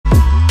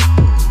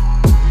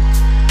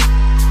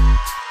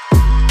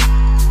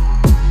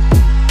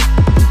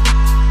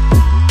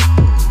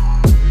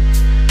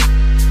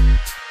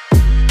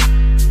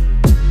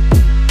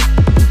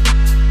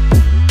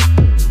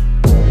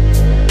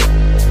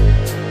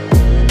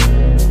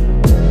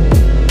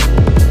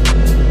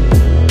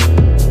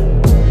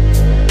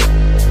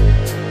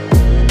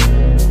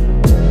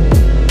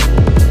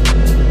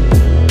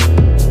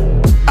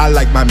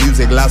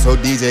loud, so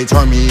DJ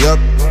turn me up.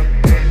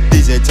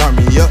 DJ turn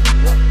me up.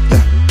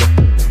 Yeah.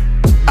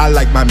 I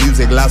like my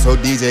music loud, so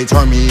DJ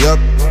turn me up.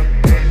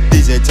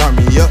 DJ turn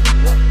me up.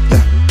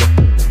 Yeah.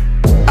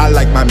 I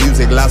like my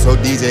music loud, so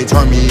DJ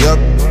turn me up.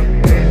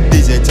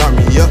 DJ turn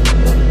me up.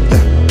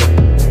 Yeah.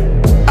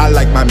 I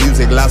like my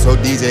music loud, so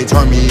DJ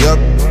turn me up.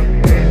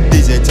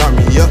 DJ turn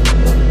me up.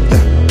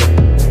 Yeah.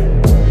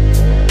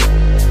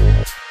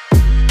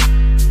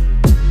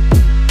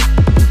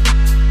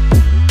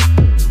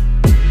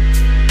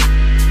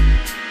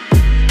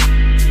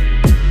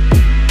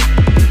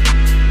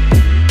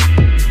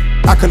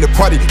 I come to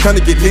party, come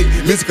to get lit.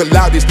 Music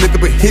loud, it's nothing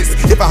but hits.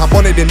 If I hop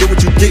on it, then know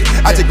what you get.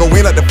 I just go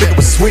in like the flip of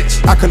a switch.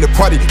 I come to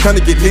party, come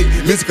to get lit.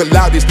 Music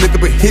loud, it's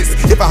nothing but hits.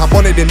 If I hop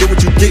on it, then know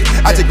what you get.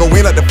 I just go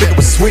in like the flip of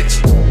a switch.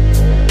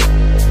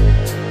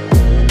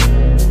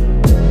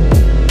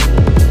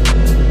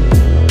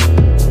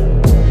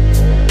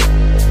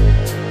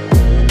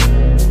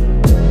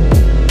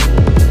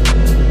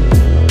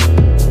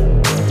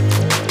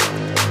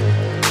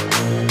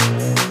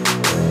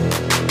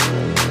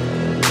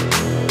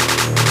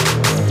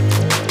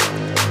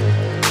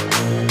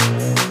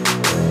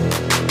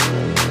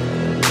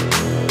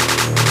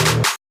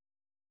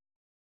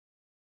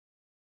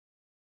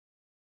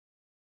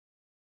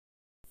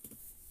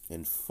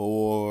 In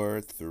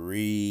 4,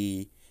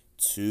 3,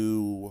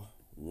 2,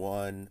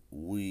 1,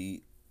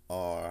 we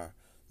are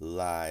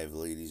live,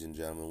 ladies and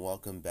gentlemen.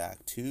 Welcome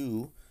back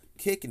to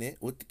Kicking It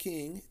with the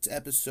King. It's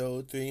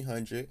episode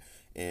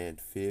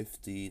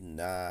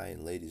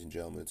 359, ladies and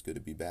gentlemen. It's good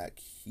to be back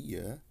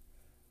here.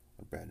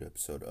 A brand new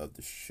episode of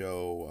the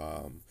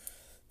show.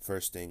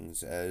 First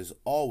things, as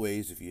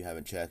always, if you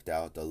haven't checked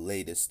out the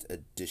latest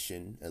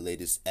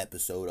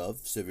episode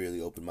of Severely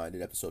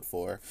Open-Minded, episode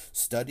 4,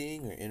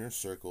 Studying Your Inner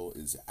Circle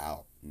is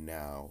out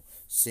now.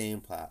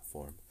 Same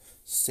platform,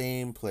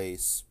 same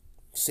place,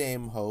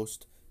 same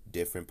host,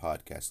 different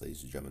podcast,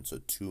 ladies and gentlemen. So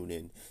tune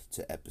in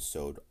to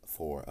episode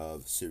 4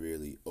 of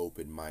Severely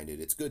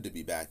Open-Minded. It's good to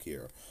be back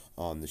here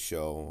on the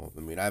show. I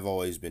mean, I've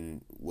always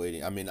been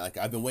waiting.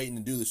 I've been waiting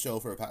to do the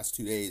show for the past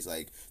 2 days.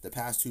 Like, the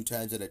past 2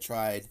 times that I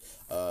tried.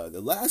 The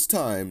last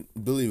time,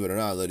 believe it or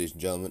not, ladies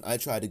and gentlemen, I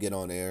tried to get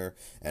on air,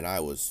 and I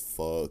was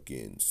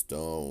fucking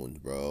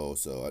stoned, bro.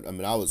 So,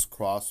 I was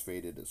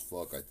cross-faded as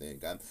fuck, I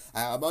think.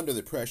 I'm under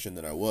the impression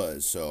that I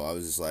was. So, I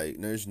was just like,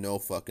 there's no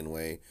fucking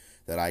way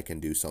that I can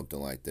do something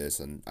like this,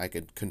 and I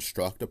could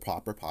construct a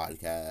proper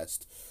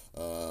podcast,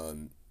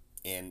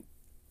 and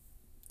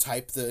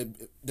type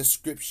the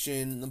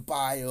description, the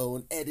bio,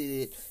 and edit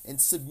it, and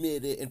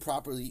submit it, and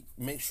properly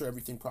make sure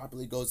everything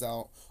properly goes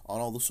out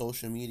on all the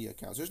social media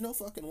accounts. There's no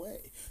fucking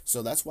way.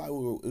 So that's why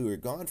we were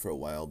gone for a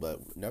while,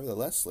 but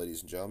nevertheless,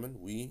 ladies and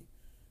gentlemen, we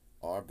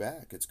are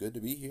back. It's good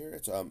to be here.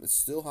 It's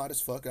still hot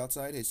as fuck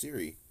outside. Hey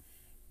Siri.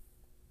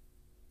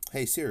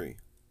 Hey Siri.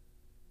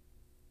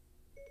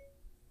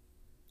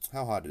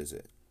 How hot is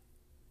it?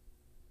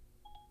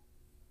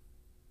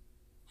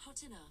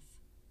 Hot enough.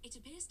 It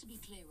appears to be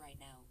clear right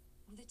now,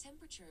 with a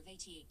temperature of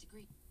 88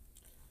 degrees.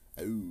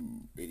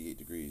 Oh, 88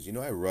 degrees. You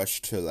know, I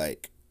rushed to,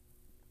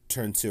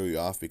 turn Siri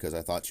off because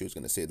I thought she was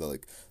going to say the,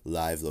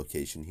 live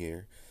location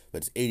here.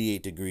 But it's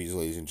 88 degrees,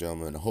 ladies and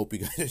gentlemen. I hope you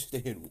guys are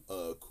staying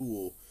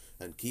cool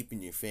and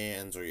keeping your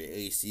fans or your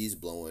ACs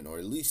blowing, or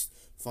at least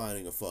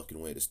finding a fucking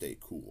way to stay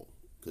cool,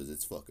 because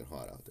it's fucking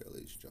hot out there,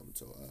 ladies and gentlemen.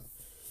 So,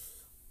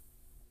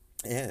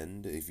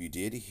 and if you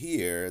did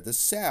hear the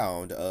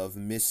sound of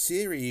Miss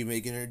Siri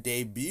making her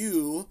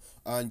debut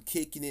on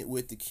Kicking It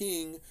with the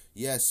King,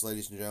 yes,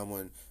 ladies and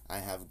gentlemen, I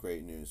have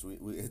great news.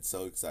 It's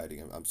so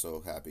exciting. I'm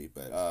so happy.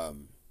 But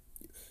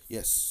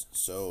yes,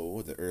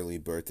 so the early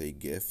birthday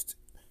gift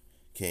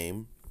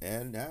came,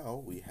 and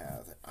now we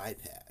have an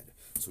iPad,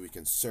 so we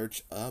can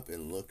search up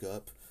and look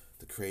up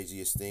the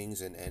craziest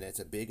things, and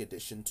it's a big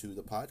addition to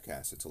the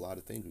podcast. It's a lot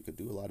of things. We could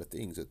do a lot of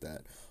things at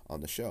that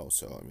on the show.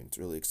 So, I mean, it's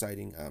really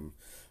exciting. I'm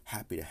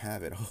happy to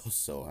have it.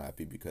 Also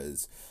happy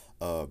because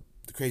the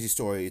crazy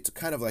story, it's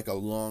kind of like a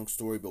long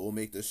story, but we'll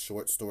make this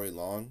short story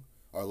long,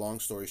 or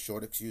long story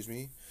short, excuse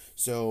me.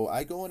 So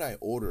I go and I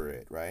order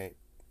it, right?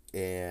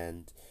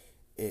 And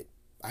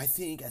I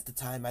think at the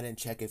time I didn't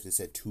check if it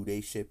said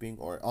 2-day shipping,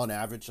 or on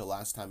average the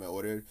last time I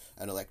ordered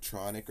an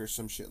electronic or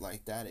some shit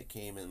like that, it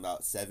came in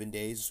about 7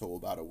 days, so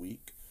about a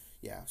week.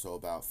 Yeah, so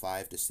about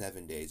 5 to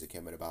 7 days. It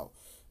came in about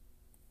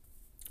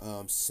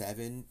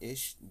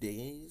 7-ish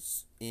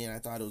days, and I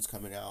thought it was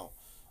coming out,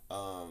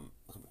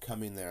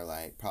 coming there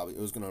probably,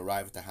 it was going to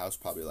arrive at the house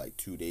probably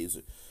 2 days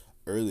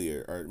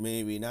earlier, or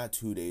maybe not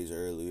 2 days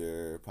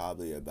earlier,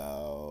 probably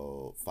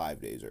about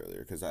 5 days earlier,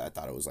 because I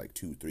thought it was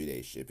 2-3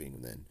 days shipping.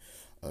 And then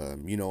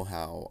you know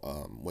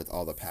how with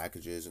all the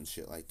packages and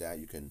shit like that,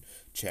 you can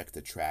check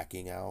the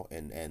tracking out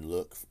and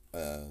look,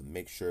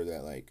 make sure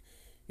that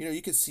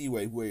you can see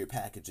where your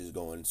package is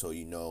going, so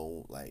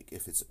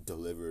if it's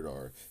delivered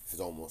or if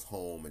it's almost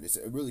home. And it's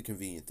a really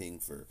convenient thing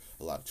for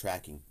a lot of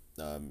tracking,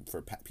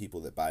 for people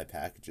that buy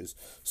packages,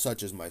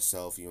 such as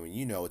myself.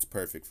 It's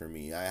perfect for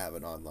me. I have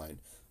an online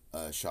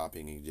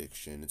shopping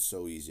addiction. It's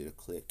so easy to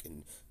click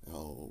and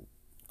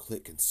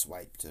click and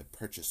swipe to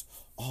purchase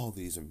all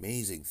these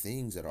amazing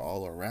things that are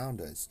all around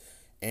us.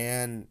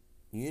 And,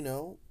 you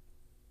know,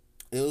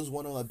 it was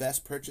one of the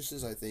best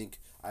purchases I think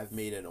I've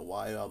made in a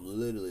while. I'm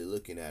literally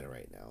looking at it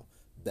right now.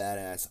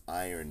 Badass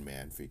Iron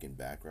Man freaking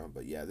background.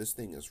 But yeah, this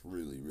thing is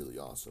really, really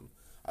awesome.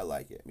 I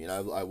like it. I mean,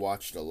 I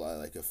watched a lot,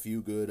 like a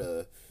few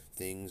good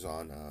things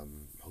on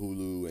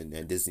Hulu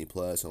and Disney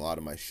Plus. A lot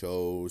of my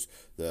shows.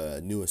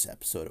 The newest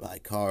episode of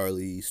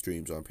iCarly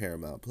streams on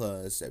Paramount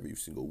Plus every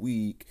single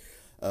week.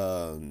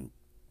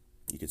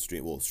 You can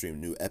stream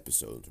new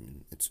episodes. I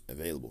mean, it's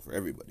available for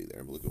everybody there.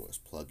 I'm looking at us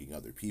plugging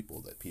other people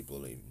that people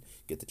don't even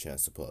get the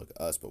chance to plug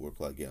us, but we're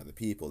plugging other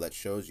people. That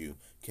shows you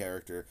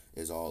character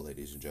is all,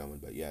 ladies and gentlemen.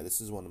 But yeah, this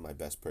is one of my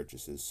best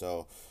purchases.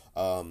 So,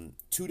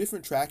 2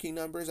 different tracking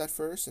numbers at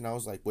first, and I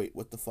was like, wait,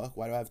 what the fuck?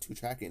 Why do I have 2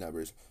 tracking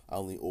numbers? I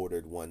only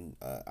ordered one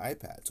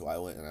iPad. So I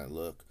went and I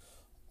look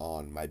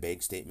on my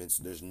bank statements.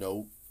 There's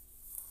no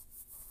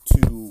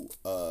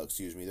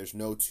there's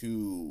no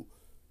 2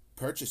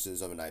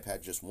 purchases of an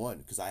iPad, just one,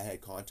 because I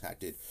had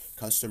contacted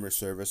customer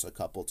service a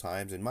couple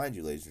times. And mind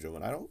you, ladies and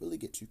gentlemen, I don't really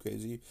get too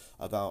crazy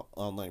about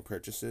online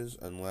purchases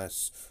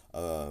unless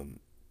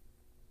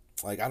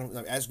like, I don't,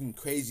 as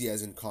crazy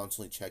as in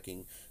constantly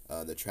checking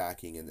the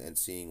tracking and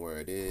seeing where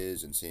it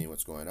is and seeing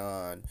what's going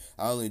on.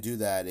 I only do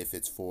that if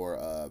it's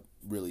for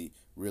really,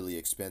 really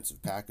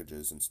expensive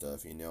packages and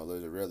stuff. You know,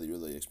 those are really,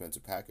 really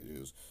expensive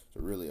packages. So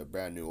really a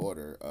brand new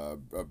order,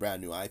 a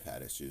brand new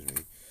iPad, excuse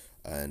me.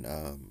 And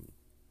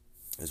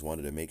just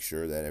wanted to make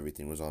sure that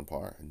everything was on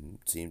par, and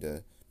it seemed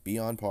to be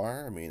on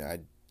par. I mean, I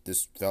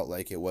just felt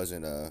like it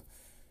wasn't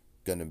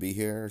gonna be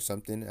here or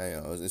something. I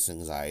know, it's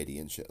anxiety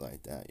and shit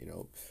like that. You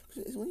know,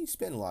 when you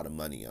spend a lot of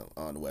money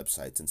on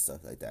websites and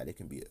stuff like that, it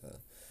can be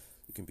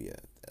a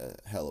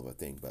hell of a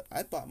thing. But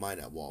I bought mine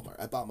at Walmart.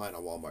 I bought mine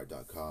on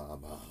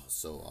Walmart.com. Oh,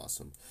 so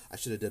awesome! I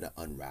should have done an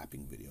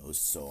unwrapping video. It was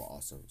so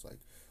awesome. It's like,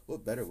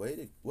 what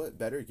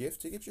better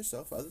gift to get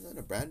yourself other than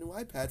a brand new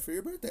iPad for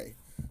your birthday?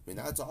 I mean,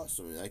 that's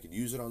awesome. I mean, I could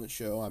use it on the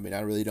show. I mean,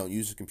 I really don't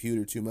use the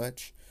computer too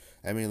much.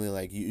 I mainly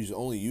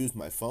only use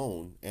my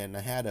phone, and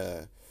I had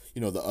the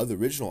other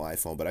original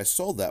iPhone, but I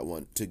sold that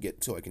one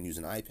so I can use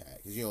an iPad,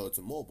 because it's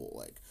a mobile.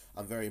 Like,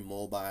 I'm very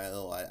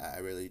mobile. I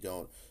really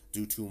don't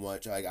do too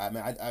much.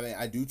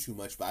 I do too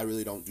much, but I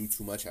really don't do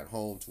too much at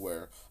home to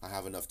where I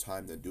have enough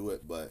time to do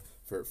it. But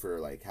for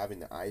like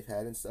having the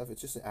iPad and stuff, it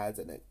just adds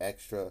an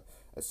extra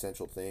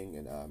essential thing,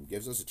 and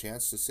gives us a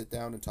chance to sit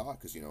down and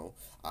talk, because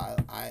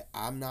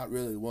I'm not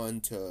really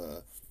one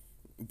to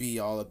be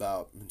all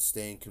about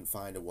staying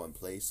confined to one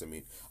place. I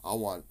mean, I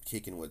want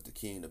Kicking with the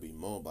King to be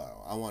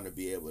mobile. I want to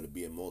be able to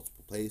be in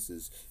multiple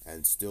places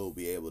and still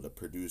be able to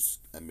produce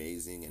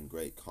amazing and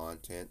great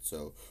content.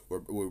 So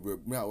we're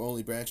not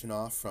only branching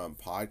off from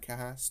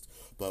podcast,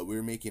 but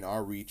we're making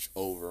our reach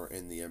over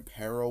in the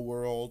apparel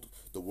world,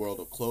 the world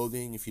of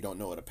clothing. If you don't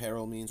know what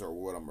apparel means or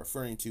what I'm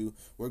referring to,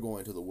 we're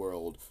going to the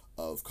world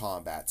of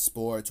combat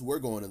sports. We're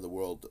going to the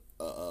world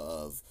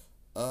of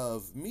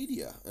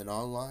media and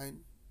online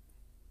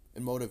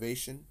and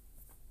motivation,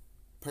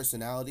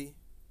 personality,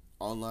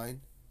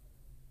 online.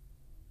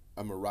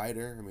 I'm a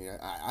writer. I mean,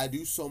 I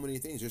do so many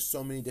things. There's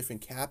so many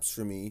different caps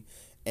for me,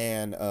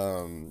 and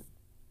I'm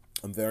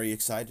very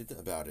excited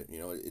about it.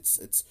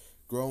 It's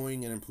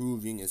growing and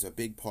improving is a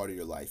big part of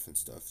your life and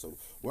stuff. So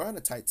we're on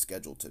a tight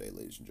schedule today,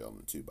 ladies and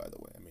gentlemen, too, by the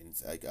way. I mean,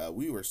 it's like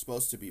we were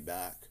supposed to be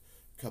back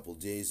a couple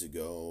days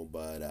ago,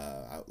 but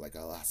like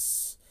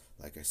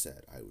I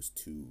said, I was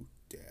too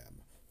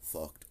damn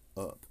fucked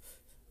up.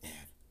 And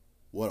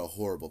what a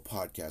horrible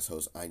podcast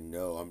host. I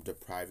know I'm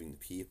depriving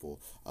people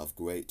of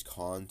great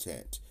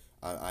content.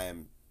 I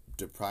am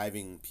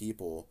depriving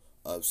people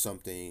of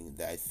something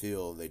that I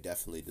feel they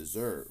definitely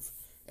deserve.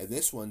 And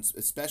this one's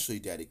especially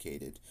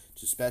dedicated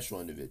to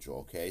special individual,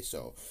 okay?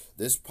 So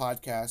this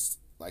podcast,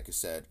 like I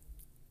said,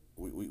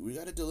 we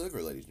got to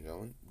deliver, ladies and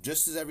gentlemen.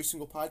 Just as every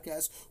single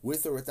podcast,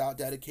 with or without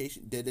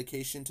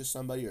dedication to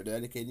somebody or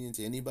dedicating it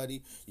to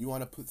anybody, you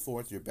want to put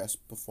forth your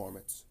best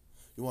performance.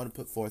 You want to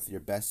put forth your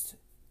best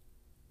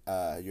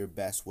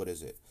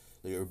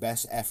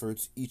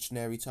efforts each and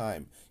every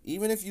time.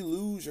 Even if you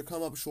lose or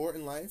come up short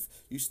in life,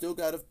 you still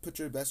got to put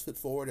your best foot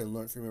forward and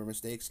learn from your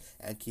mistakes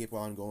and keep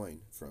on going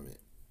from it.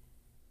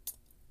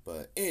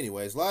 But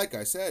anyways, like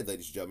I said,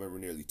 ladies and gentlemen, we're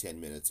nearly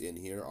 10 minutes in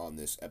here on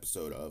this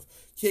episode of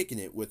Kicking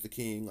It with the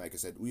King. Like I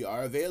said, we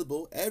are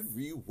available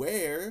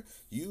everywhere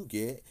you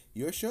get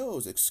your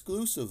shows,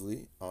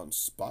 exclusively on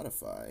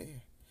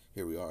Spotify.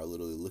 Here we are,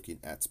 literally looking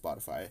at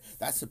Spotify.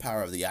 That's the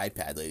power of the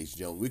iPad, ladies and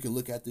gentlemen. We can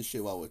look at this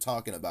shit while we're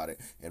talking about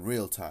it in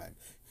real time.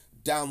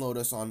 Download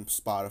us on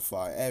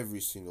Spotify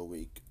every single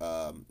week.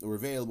 We're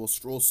available.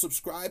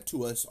 Subscribe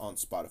to us on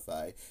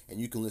Spotify, and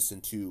you can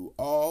listen to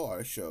all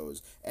our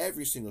shows,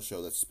 every single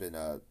show that's been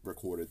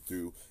recorded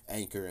through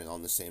Anchor and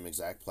on the same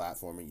exact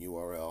platform and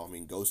URL. I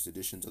mean, ghost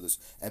editions of this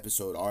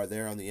episode are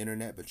there on the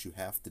internet, but you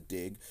have to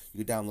dig.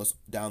 You can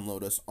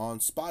download us on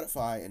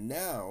Spotify, and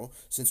now,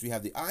 since we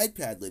have the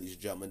iPad, ladies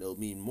and gentlemen, it'll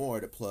mean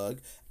more to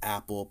plug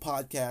Apple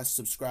Podcasts.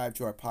 Subscribe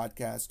to our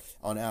podcast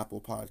on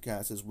Apple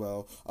Podcasts as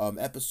well.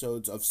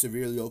 Episodes of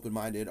Severely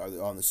Open-Minded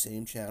are on the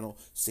same channel,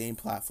 same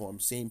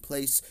platform, same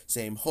place,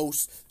 same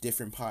host,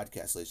 different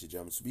podcasts, ladies and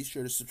gentlemen. So be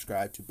sure to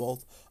subscribe to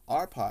both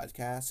our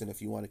podcasts, and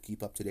if you want to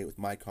keep up to date with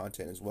my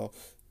content as well,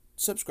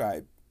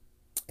 subscribe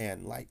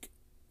and like,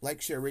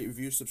 share, rate,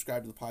 review,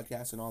 subscribe to the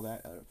podcast and all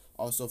that.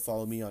 Also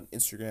follow me on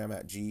Instagram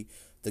at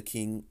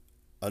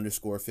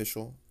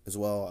 @GTheKing_official, as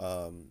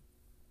well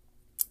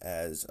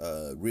as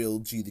real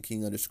G the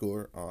King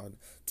 _ on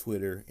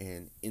Twitter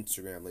and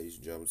Instagram, ladies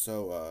and gentlemen.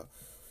 So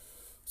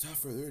without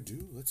further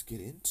ado, let's get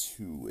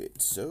into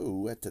it.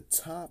 So at the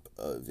top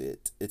of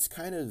it, it's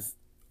kind of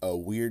a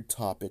weird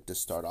topic to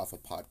start off a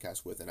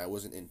podcast with, and I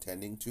wasn't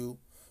intending to,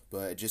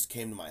 but it just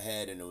came to my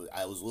head, and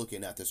I was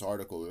looking at this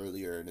article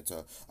earlier, and it's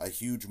a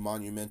huge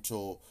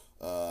monumental,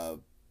 a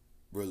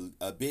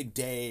big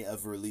day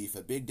of relief,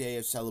 a big day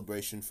of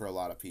celebration for a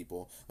lot of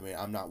people. I mean,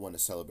 I'm not one to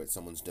celebrate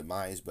someone's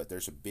demise, but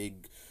there's a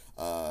big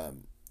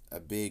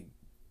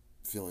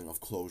feeling of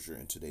closure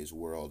in today's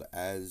world,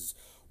 as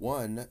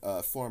one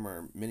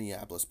former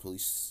Minneapolis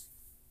police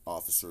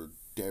officer,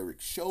 Derek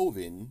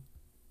Chauvin,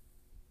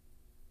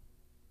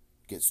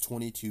 gets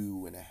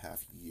 22 and a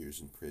half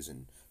years in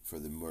prison for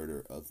the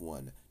murder of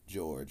one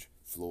George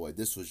Floyd.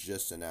 This was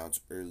just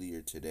announced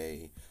earlier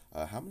today.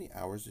 How many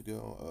hours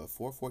ago?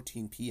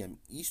 4:14 p.m.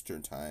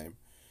 Eastern time,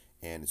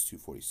 and it's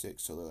 2:46.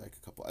 So they're like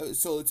a couple.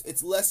 So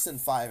it's less than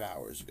 5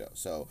 hours ago.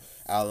 So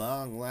at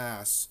long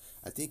last,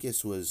 I think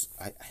this was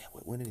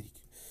when did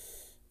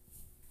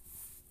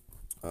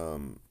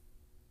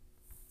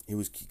he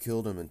was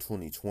killed him in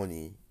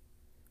 2020,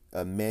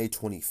 May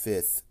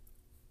 25th,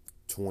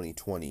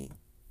 2020.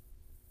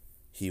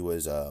 He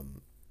was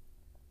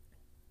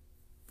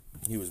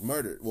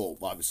murdered. Well,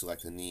 obviously,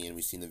 like the knee, and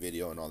we've seen the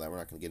video and all that. We're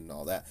not going to get into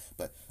all that.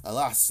 But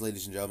alas,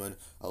 ladies and gentlemen,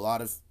 a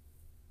lot of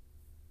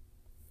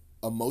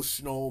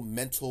emotional,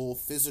 mental,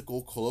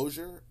 physical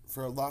closure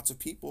for lots of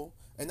people.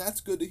 And that's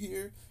good to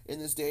hear in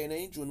this day and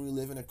age when we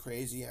live in a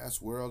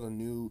crazy-ass world, a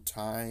new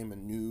time, a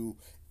new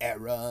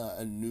era,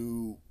 a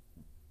new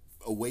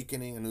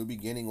awakening, a new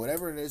beginning,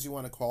 whatever it is you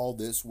want to call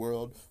this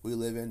world we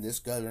live in, this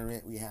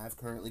government we have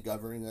currently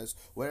governing us,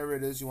 whatever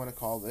it is you want to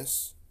call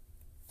this.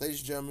 Ladies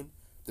and gentlemen,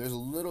 there's a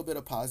little bit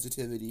of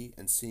positivity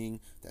in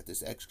seeing that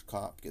this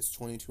ex-cop gets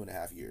 22 and a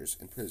half years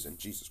in prison.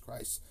 Jesus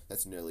Christ,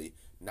 that's nearly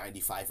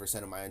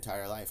 95% of my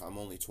entire life. I'm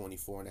only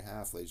 24 and a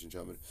half, ladies and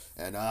gentlemen.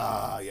 And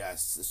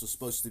yes, this was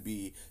supposed to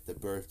be the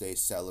birthday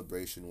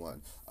celebration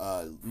one.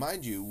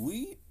 Mind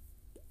you,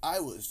 I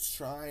was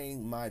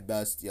trying my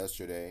best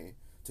yesterday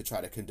to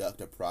try to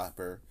conduct a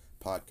proper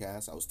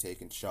podcast. I was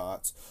taking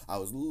shots. I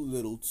was a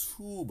little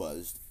too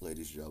buzzed,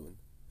 ladies and gentlemen.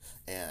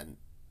 And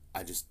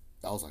I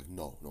was like,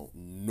 no.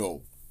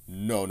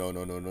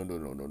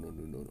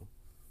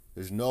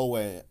 There's no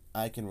way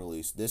I can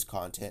release this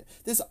content,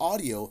 this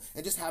audio,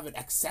 and just have it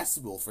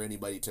accessible for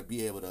anybody to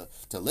be able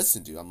to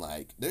listen to. I'm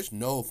like, there's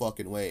no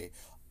fucking way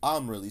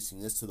I'm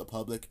releasing this to the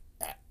public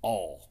at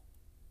all.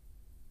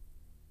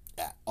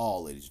 At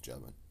all, ladies and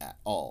gentlemen. At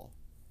all.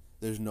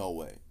 There's no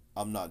way.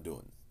 I'm not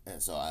doing it.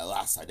 And so,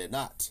 alas, I did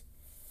not.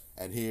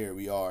 And here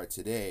we are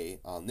today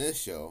on this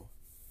show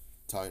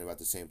talking about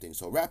the same thing.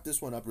 So wrap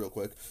this one up real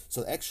quick.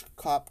 So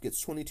ex-cop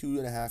gets 22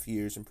 and a half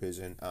years in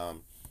prison.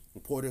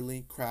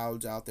 Reportedly,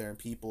 crowds out there and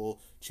people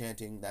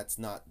chanting, "That's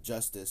not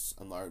justice,"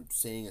 and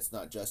saying it's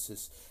not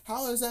justice.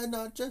 How is that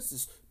not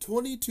justice?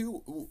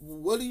 22,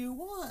 what do you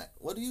want?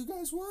 What do you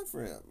guys want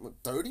for him?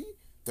 30,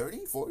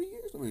 40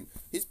 years? I mean,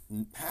 he's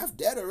half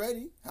dead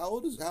already. How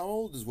old is how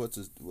old is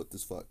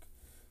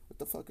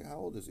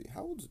he?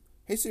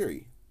 Hey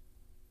Siri.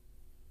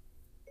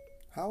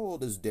 How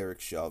old is Derek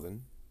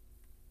Chauvin?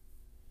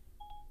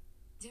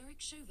 Derek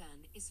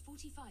Chauvin is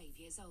 45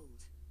 years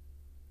old.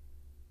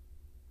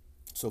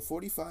 So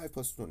 45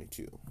 plus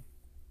 22.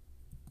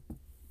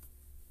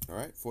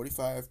 Alright,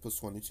 45 plus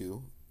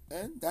 22.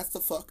 And that's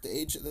the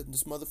age that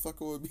this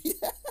motherfucker would be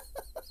at.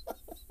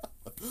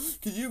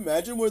 Can you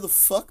imagine where the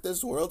fuck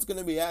this world's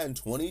gonna be at in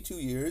 22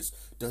 years?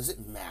 Does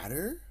it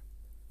matter?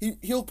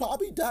 He'll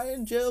probably die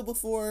in jail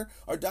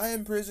or die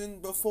in prison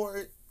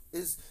before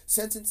his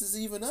sentence is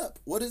even up.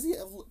 What does he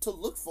have to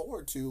look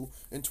forward to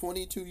in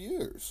 22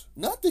 years?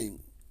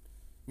 Nothing.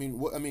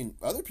 I mean,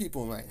 other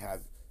people might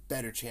have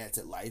better chance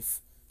at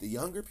life. The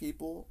younger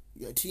people,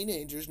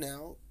 teenagers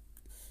now,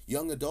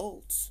 young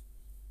adults,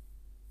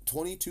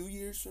 22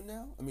 years from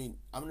now, I mean,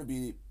 I'm going to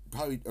be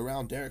probably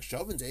around Derek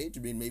Chauvin's age.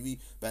 I mean, maybe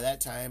by that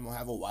time I'll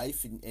have a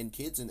wife and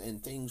kids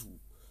and things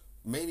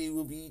maybe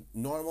will be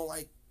normal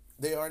like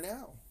they are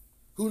now.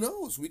 Who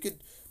knows? We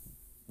could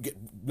get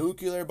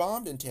nuclear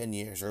bombed in 10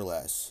 years or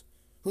less.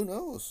 Who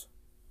knows?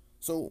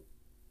 So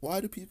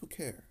why do people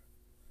care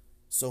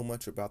so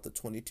much about the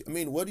 22? I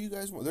mean, what do you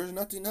guys want? There's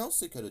nothing else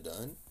they could have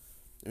done.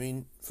 I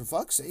mean, for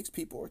fuck's sakes,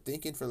 people were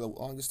thinking for the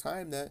longest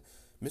time that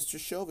Mr.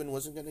 Chauvin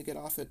wasn't going to get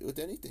off with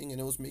anything,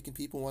 and it was making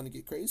people want to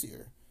get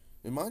crazier.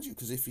 And mind you,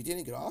 because if he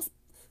didn't get off,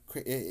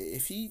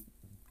 if he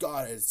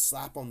got a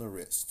slap on the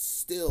wrist,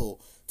 still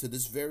to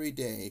this very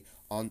day,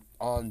 on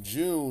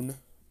June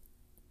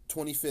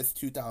 25th,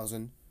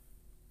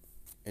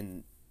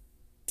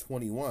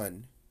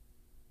 2021,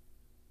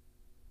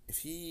 if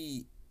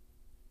he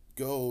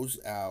goes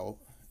out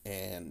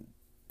and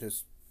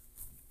does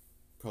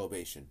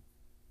probation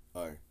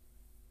or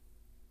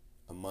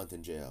a month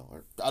in jail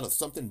or I don't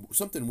know,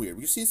 something weird.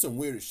 We've seen some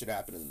weird shit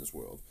happen in this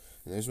world,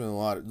 and there's been a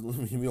lot of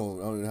we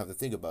don't even have to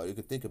think about it. You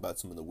could think about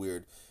some of the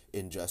weird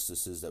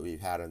injustices that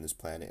we've had on this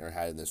planet or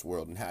had in this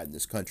world and had in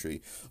this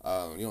country.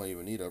 You don't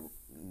even need a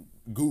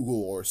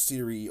Google or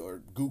Siri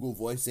or Google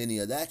Voice any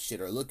of that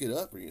shit or look it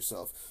up for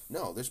yourself.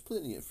 No, there's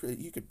plenty of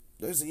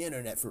there's the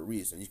internet for a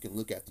reason. You can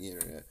look at the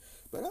internet.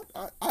 But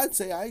I'd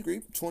say I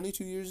agree.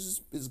 22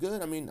 years is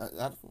good. I mean,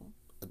 I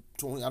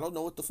don't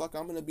know what the fuck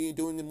I'm gonna be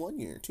doing in 1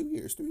 year, 2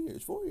 years, 3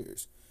 years, 4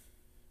 years.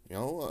 You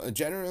know,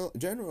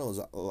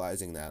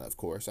 generalizing that, of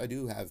course, I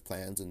do have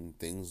plans and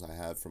things I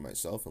have for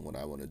myself and what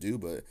I want to do,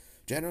 but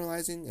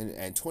generalizing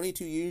and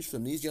 22 years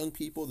from these young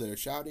people that are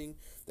shouting,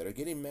 that are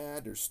getting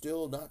mad, they're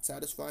still not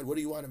satisfied. What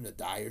do you want them to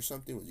die or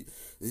something?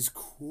 These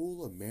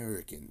cool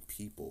American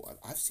people.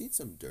 I've seen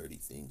some dirty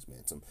things,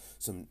 man.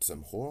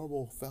 Some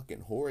horrible,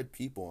 fucking horrid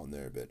people on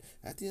there. But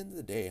at the end of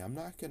the day, I'm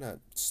not gonna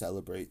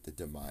celebrate the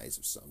demise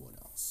of someone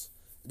else.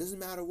 It doesn't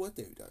matter what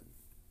they've done.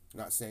 I'm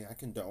not saying I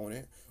condone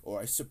it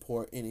or I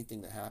support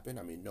anything that happened.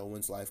 I mean, no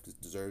one's life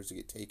deserves to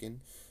get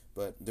taken.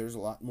 But there's a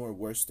lot more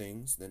worse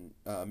things than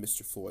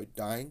Mr. Floyd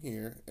dying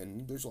here.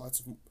 And there's lots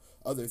of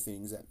other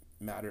things that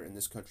matter in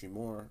this country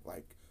more,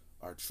 like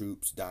our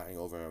troops dying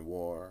over a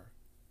war,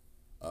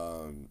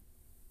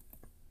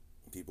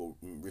 people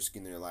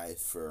risking their life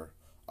for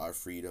our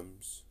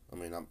freedoms. I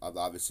mean, I'm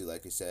obviously,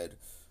 like I said,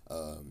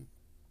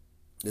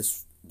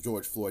 this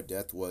George Floyd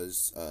death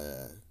was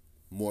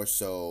more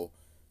so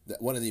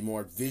one of the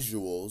more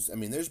visuals. I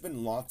mean, there's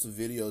been lots of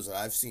videos that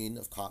I've seen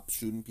of cops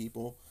shooting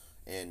people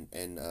and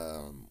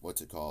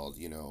what's it called,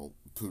 you know,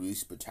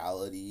 police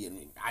brutality. I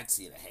mean, I'd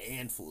seen a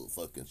handful of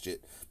fucking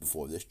shit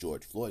before this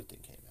George Floyd thing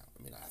came out.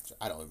 I mean,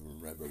 I don't even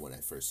remember when I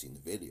first seen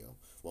the video,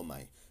 what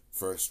my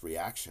first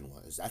reaction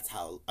was. That's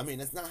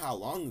not how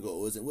long ago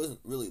it was. It wasn't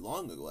really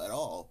long ago at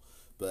all,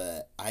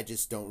 but I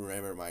just don't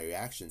remember my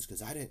reactions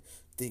because I didn't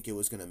think it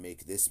was going to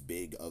make this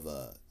big of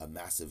a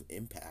massive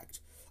impact.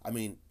 I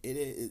mean,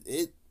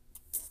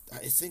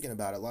 it's thinking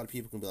about it, a lot of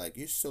people can be like,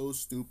 you're so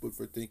stupid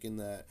for thinking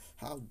that,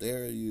 how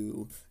dare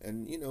you?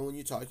 And you know, when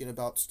you're talking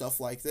about stuff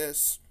like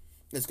this,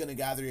 it's going to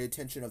gather the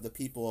attention of the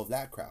people of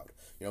that crowd,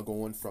 you know,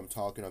 going from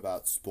talking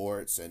about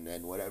sports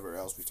and whatever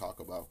else we talk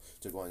about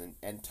to going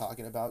and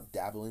talking about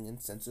dabbling in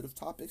sensitive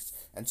topics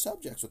and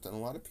subjects within a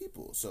lot of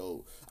people.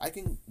 So I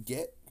can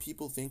get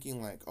people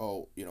thinking like,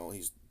 oh, you know,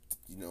 he's,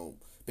 you know,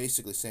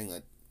 basically saying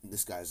that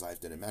this guy's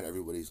life didn't matter.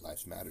 Everybody's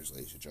life matters,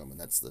 ladies and gentlemen.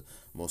 That's the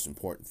most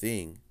important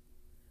thing.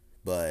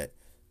 But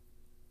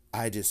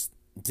I just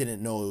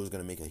didn't know it was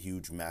going to make a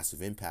huge,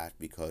 massive impact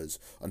because,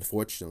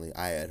 unfortunately,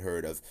 I had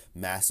heard of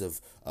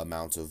massive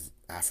amounts of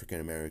African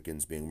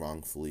Americans being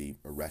wrongfully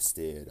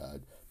arrested,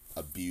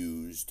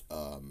 abused,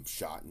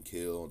 shot and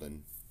killed.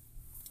 And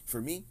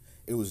for me,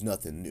 it was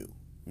nothing new.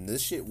 And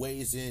this shit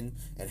weighs in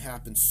and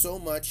happens so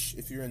much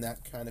if you're in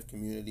that kind of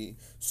community,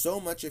 so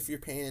much if you're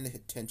paying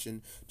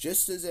attention.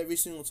 Just as every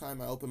single time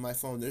I open my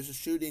phone, there's a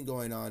shooting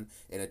going on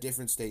in a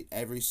different state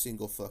every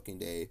single fucking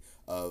day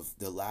of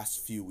the last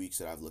few weeks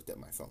that I've looked at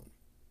my phone.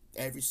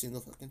 Every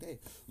single fucking day.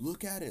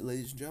 Look at it,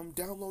 ladies and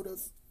gentlemen.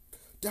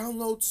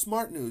 Download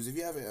Smart News if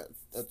you have a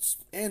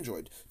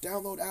Android.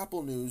 Download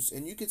Apple News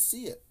and you can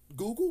see it.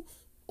 Google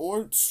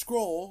or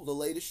scroll the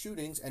latest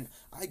shootings, and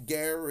I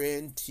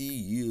guarantee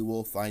you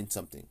will find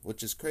something,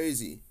 which is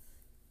crazy.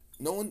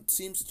 No one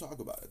seems to talk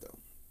about it, though.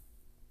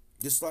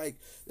 Just like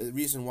the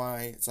reason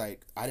why it's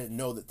like I didn't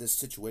know that this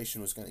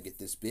situation was going to get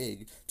this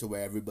big to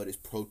where everybody's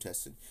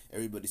protesting,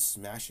 everybody's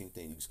smashing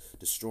things,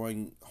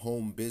 destroying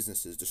home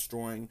businesses,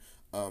 destroying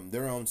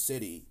their own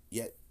city.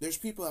 Yet there's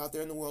people out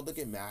there in the world that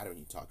get mad when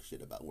you talk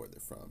shit about where they're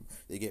from.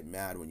 They get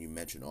mad when you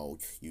mention, oh,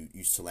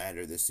 you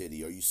slander this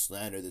city or you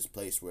slander this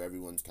place where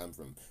everyone's come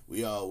from.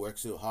 We all work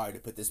so hard to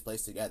put this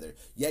place together,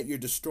 yet you're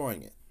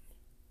destroying it.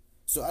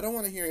 So I don't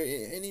want to hear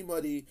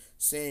anybody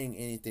saying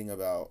anything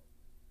about,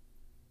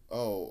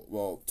 oh,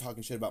 well,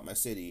 talking shit about my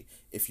city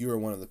if you're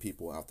one of the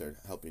people out there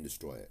helping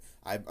destroy it.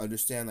 I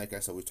understand, like I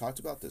said, we've talked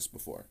about this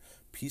before.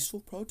 Peaceful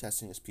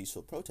protesting is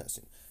peaceful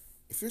protesting.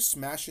 If you're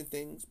smashing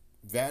things,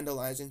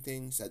 vandalizing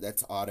things,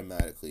 that's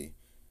automatically,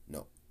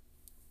 no,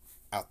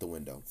 out the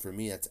window. For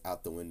me, that's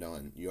out the window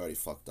and you already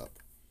fucked up.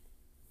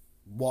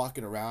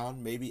 Walking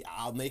around, maybe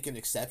I'll make an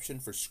exception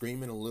for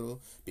screaming a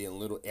little, being a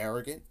little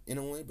arrogant in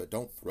a way, but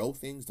don't throw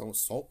things, don't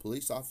assault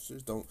police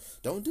officers, don't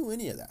do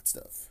any of that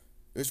stuff.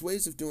 There's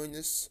ways of doing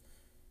this,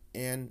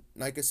 and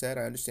like I said,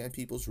 I understand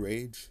people's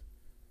rage.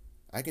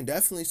 I can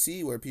definitely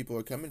see where people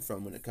are coming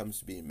from when it comes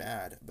to being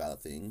mad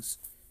about things,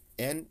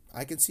 and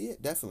I can see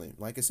it, definitely.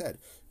 Like I said,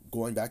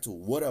 going back to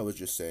what I was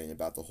just saying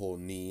about the whole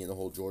knee and the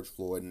whole George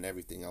Floyd and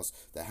everything else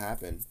that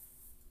happened,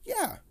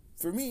 yeah,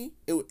 for me,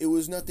 it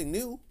was nothing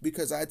new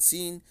because I'd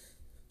seen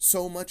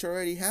so much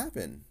already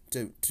happen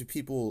to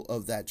people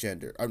of that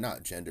gender, or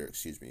not gender,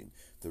 excuse me,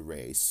 the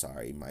race,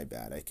 sorry, my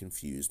bad, I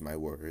confused my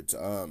words,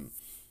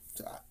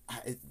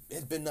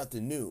 it's been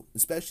nothing new,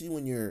 especially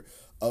when you're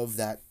of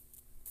that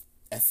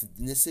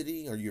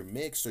ethnicity, or you're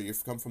mixed, or you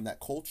come from that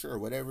culture, or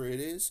whatever it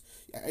is.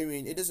 I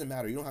mean, it doesn't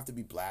matter. You don't have to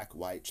be black,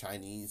 white,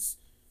 Chinese,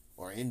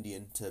 or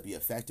Indian to be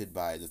affected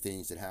by the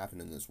things that happen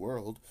in this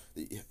world.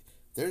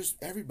 There's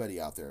everybody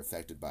out there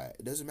affected by it.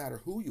 It doesn't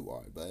matter who you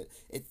are, but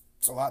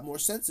it's a lot more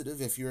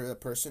sensitive if you're a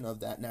person of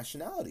that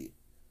nationality,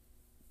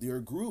 your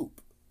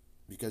group,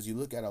 because you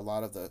look at a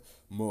lot of the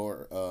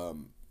more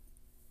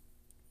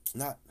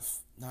not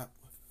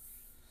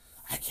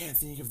I can't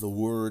think of the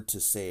word to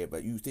say it,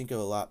 but you think of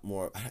a lot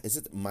more. Is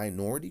it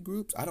minority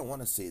groups? I don't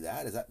want to say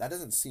that. That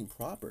doesn't seem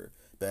proper,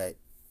 but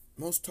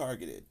most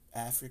targeted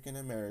African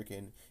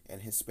American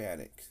and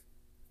Hispanic.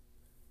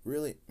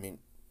 Really, I mean,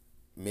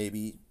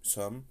 maybe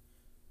some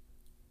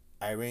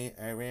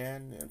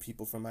Iran and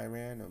people from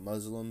Iran and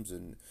Muslims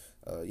and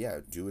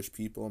Jewish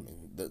people. I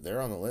mean,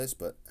 they're on the list,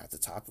 but at the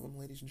top of them,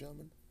 ladies and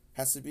gentlemen,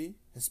 has to be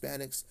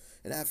Hispanics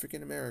and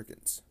African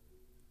Americans.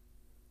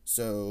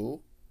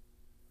 So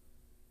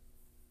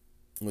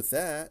with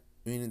that,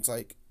 I mean, it's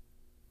like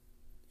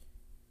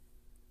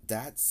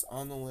that's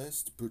on the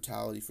list,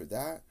 brutality for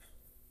that.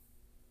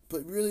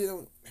 But really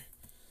don't,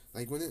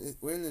 like, when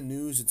we're in the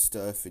news and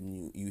stuff,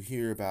 and you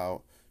hear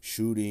about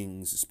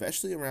shootings,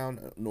 especially around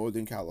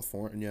Northern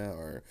California,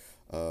 or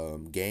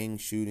gang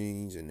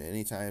shootings, and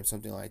anytime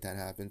something like that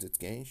happens, it's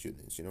gang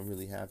shootings. You don't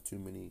really have too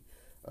many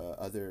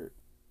other.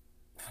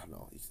 I don't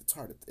know. It's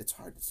hard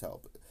to tell,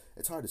 but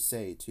it's hard to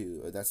say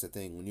too. That's the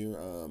thing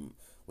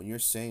when you're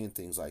saying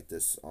things like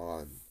this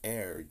on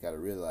air. You got to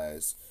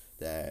realize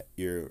that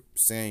you're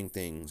saying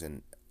things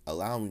and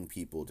allowing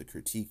people to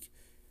critique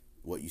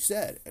what you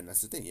said, and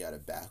that's the thing. You got to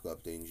back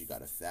up things. You got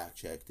to fact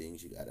check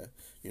things. You got to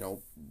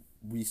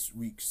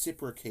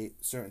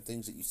reciprocate certain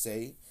things that you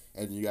say,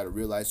 and you got to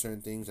realize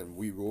certain things and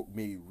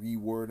maybe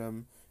reword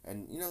them.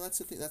 And that's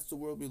the thing. That's the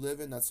world we live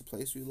in. That's the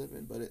place we live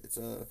in. But it's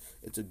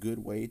a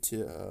good way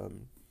to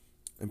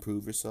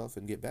improve yourself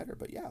and get better.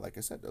 But yeah, like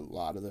I said, a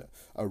lot of the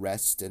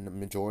arrests and the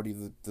majority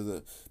of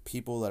the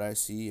people that I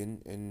see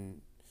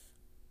in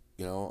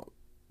I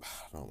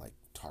don't like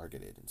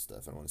targeted and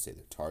stuff. I don't want to say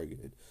they're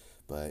targeted,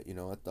 but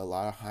a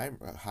lot of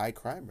high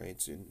crime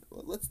rates, and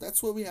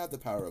that's what we have the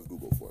power of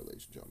Google for,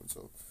 ladies and gentlemen.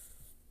 So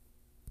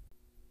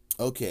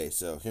okay,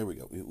 so here we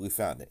go. We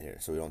found it here,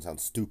 so we don't sound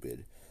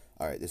stupid.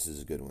 All right, this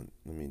is a good one.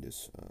 Let me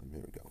just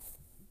here we go.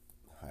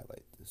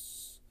 Highlight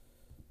this.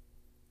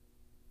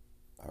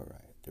 All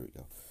right, there we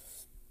go.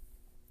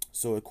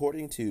 So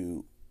according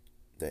to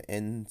the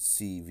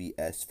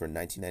NCVS for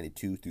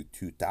 1992 through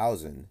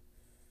 2000,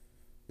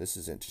 this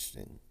is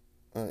interesting.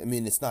 I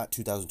mean, it's not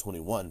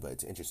 2021, but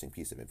it's an interesting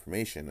piece of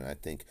information, and I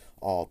think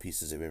all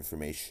pieces of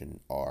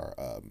information are,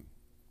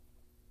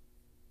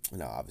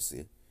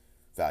 obviously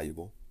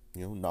valuable.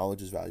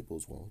 Knowledge is valuable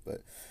as well,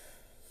 but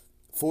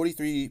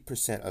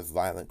 43% of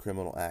violent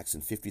criminal acts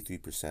and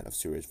 53% of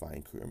serious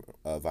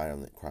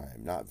violent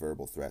crime, not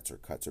verbal threats or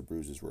cuts or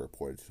bruises, were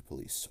reported to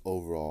police.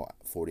 Overall,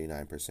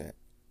 49%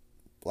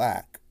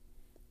 black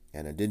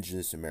and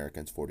indigenous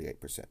Americans,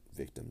 48%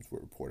 victims were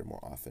reported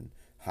more often,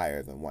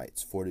 higher than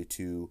whites.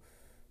 42%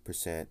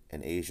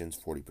 and Asians,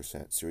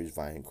 40%.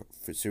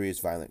 Serious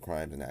violent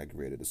crimes and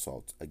aggravated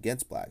assaults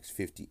against blacks,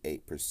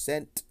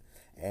 58%.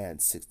 And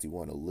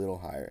 61%, a little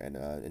higher, and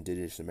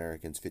indigenous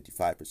Americans,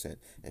 55%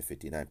 and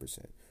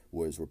 59%,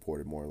 was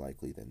reported more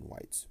likely than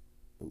whites.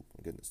 Oh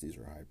my goodness, these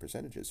are high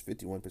percentages.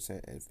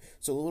 51%, and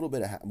so a little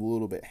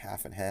bit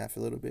half and half,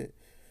 a little bit.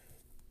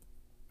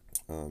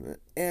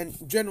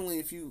 And generally,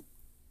 if you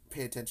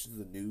pay attention to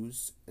the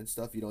news and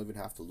stuff, you don't even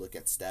have to look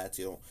at stats.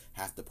 You don't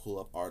have to pull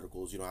up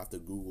articles. You don't have to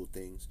Google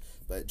things.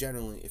 But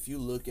generally, if you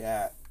look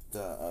at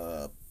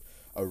the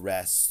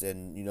arrests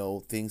and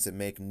things that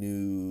make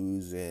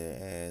news,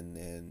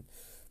 and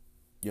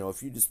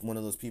if you're just one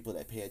of those people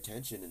that pay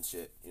attention and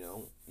shit,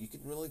 you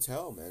can really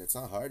tell, man. It's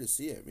not hard to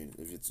see it. I mean,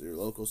 if it's your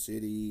local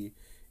city,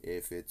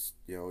 if it's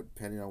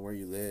depending on where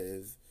you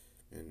live,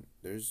 and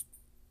there's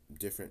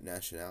different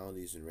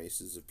nationalities and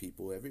races of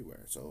people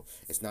everywhere. So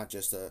it's not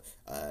just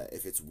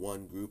if it's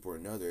one group or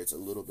another. It's a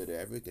little bit of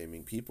everything. I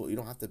mean, people, you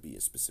don't have to be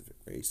a specific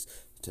race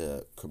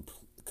to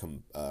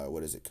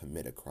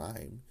commit a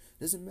crime.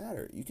 It doesn't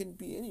matter. You can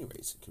be any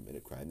race and commit a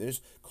crime. There's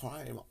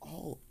crime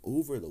all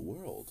over the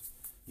world.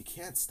 You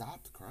can't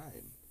stop the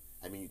crime.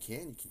 I mean, you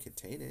can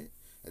contain it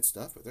and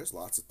stuff, but there's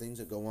lots of things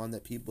that go on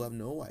that people have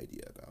no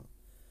idea about.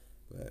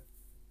 But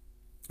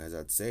as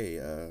I'd say,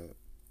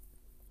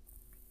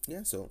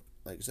 so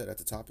like I said, at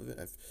the top of it,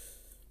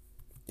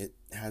 it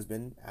has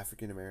been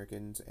African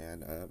Americans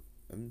and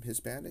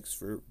Hispanics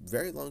for a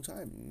very long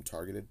time,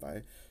 targeted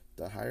by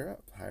the higher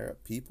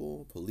up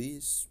people,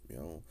 police.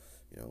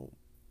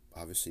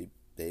 Obviously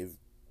they've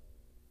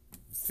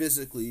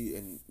physically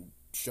and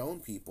shown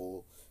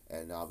people,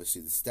 and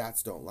obviously the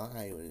stats don't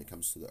lie when it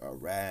comes to the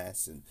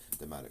arrests and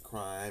the amount of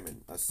crime,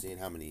 and us seeing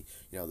how many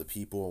the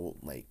people,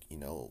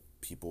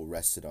 people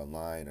arrested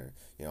online, or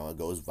it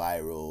goes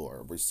viral,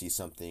 or we see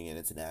something and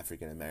it's an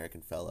African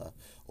American fella,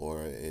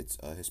 or it's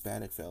a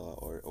Hispanic fella,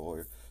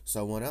 or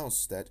someone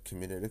else that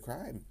committed a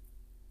crime.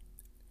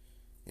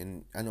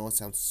 And I know it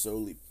sounds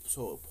so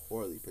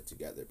poorly put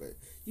together, but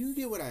you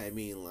get what I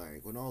mean.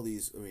 Like when all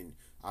these, I mean,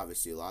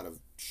 obviously a lot of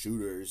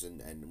shooters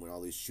and when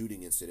all these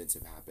shooting incidents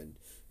have happened,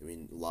 I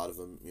mean, a lot of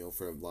them,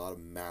 for a lot of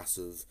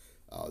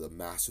the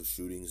massive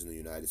shootings in the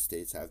United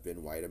States have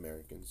been white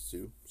Americans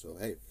too. So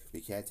hey, we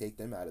can't take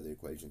them out of the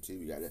equation too.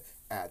 We got to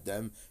add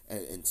them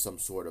and some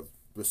sort of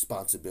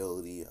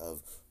responsibility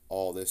of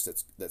all this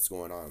that's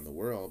going on in the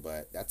world.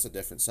 But that's a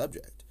different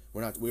subject.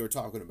 We were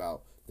talking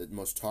about the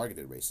most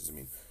targeted races. I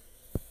mean,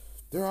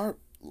 there are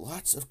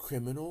lots of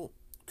criminals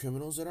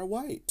that are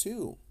white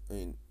too. I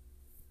mean,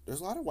 there's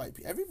a lot of white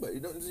people. Everybody,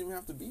 it doesn't even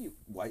have to be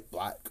white,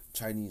 black,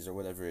 Chinese, or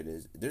whatever it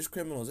is. There's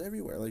criminals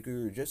everywhere. Like we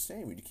were just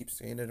saying, we keep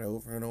saying it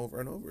over and over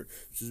and over.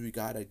 Because we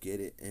gotta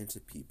get it into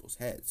people's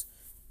heads.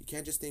 You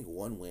can't just think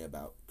one way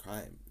about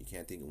crime. You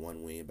can't think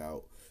one way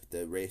about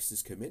the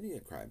races committing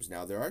crimes.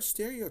 Now there are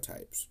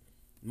stereotypes.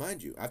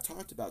 Mind you, I've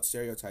talked about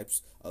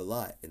stereotypes a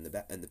lot in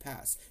the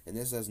past, and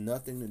this has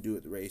nothing to do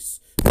with race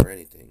or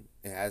anything.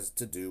 It has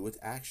to do with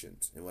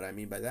actions, and what I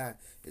mean by that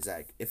is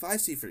like if I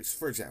see,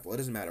 for example, it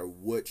doesn't matter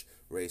which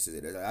race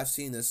it is. I've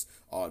seen this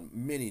on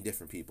many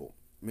different people,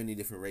 many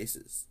different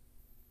races,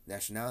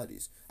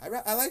 nationalities. I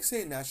like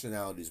saying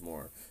nationalities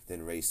more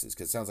than races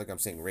because it sounds like I'm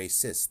saying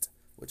racist,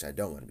 which I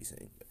don't want to be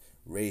saying. But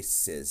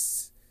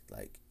racist,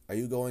 like, are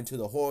you going to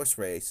the horse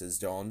races,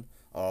 John?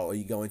 Oh, are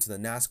you going to the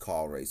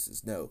NASCAR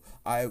races? No,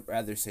 I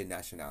rather say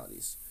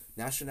nationalities.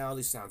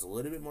 Nationality sounds a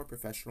little bit more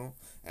professional,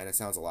 and it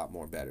sounds a lot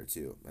more better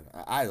too. And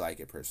I like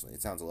it personally.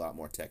 It sounds a lot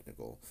more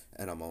technical,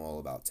 and I'm all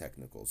about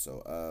technical.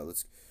 So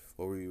let's.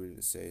 What were you going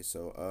to say?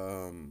 So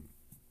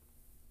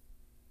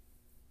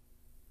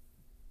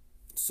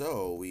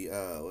we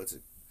what's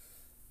it?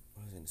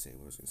 What was I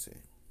going to say?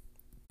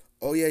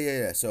 Oh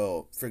yeah.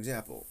 So for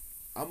example,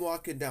 I'm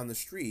walking down the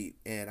street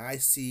and I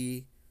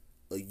see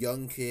a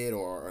young kid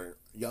or a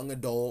young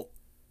adult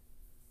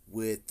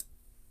with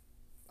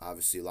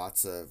obviously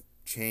lots of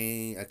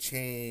a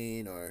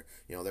chain or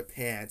their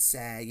pants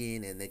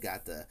sagging and they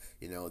got the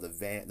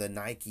the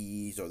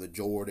Nikes or the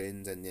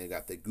Jordans and they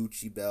got the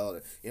Gucci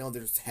belt, they're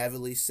just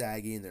heavily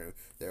sagging.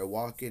 They're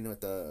walking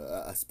with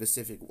a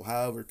specific,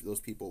 however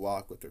those people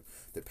walk with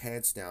their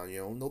pants down,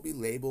 and they'll be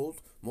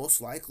labeled most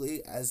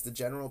likely, as the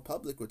general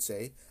public would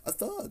say, a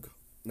thug.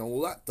 No,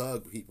 well, not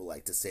thug. People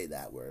like to say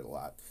that word a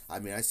lot. I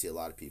mean, I see a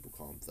lot of people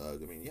call them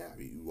thug. I mean, yeah,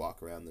 you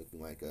walk around looking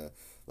like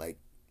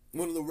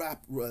one of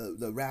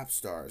the rap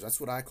stars. That's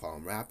what I call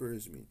them,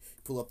 rappers. I mean,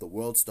 you pull up the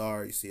World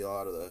Star, you see a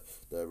lot of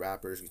the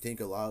rappers. You think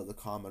a lot of the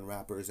common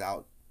rappers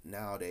out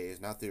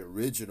nowadays, not the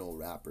original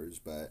rappers,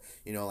 but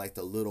like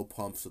the Little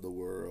Pumps of the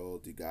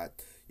world. You got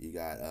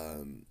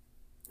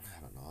I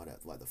don't know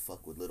why the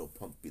fuck would Little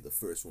Pump be the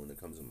first one that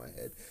comes in my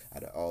head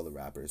out of all the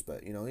rappers,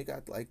 but you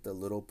got like the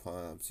Little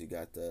Pumps, you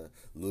got the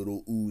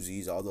Little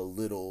Uzis, all the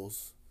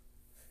littles,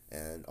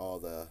 and all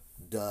the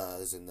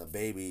does and the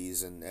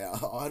babies, and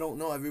I don't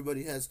know.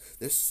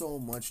 There's so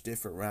much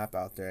different rap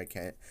out there. I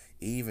can't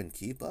even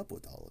keep up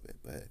with all of it.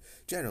 But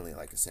generally,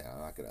 like I said,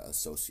 I'm not gonna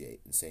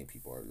associate and saying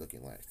people are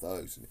looking like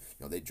thugs and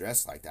they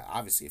dress like that.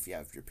 Obviously, if you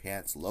have your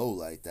pants low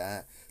like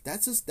that,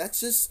 that's just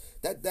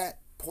that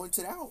points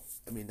it out.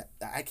 I mean,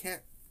 I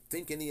can't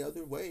think any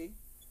other way.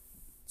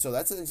 So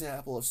that's an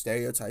example of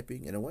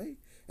stereotyping in a way,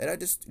 and I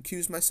just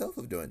accuse myself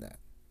of doing that.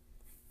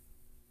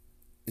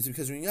 It's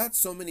because when you got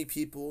so many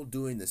people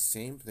doing the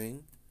same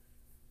thing,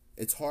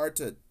 it's hard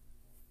to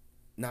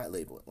not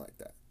label it like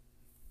that.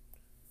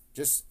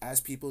 Just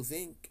as people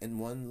think, and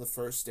one of the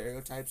first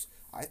stereotypes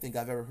I think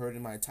I've ever heard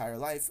in my entire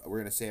life, we're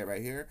going to say it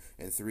right here,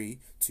 in 3,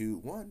 2,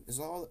 1, is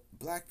all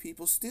black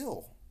people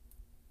steal.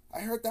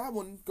 I heard that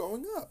one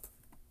growing up.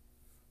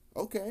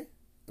 Okay.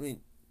 I mean,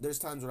 there's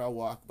times when I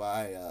walk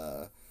by,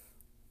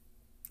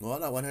 well,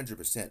 not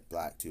 100%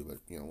 black too, but,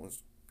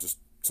 it's just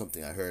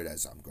something I heard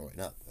as I'm growing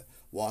up. But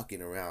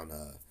walking around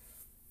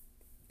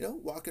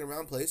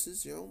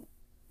places,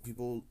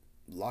 people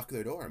lock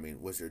their door. I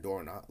mean, was your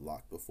door not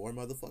locked before,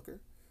 motherfucker?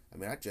 I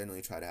mean, I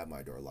generally try to have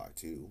my door locked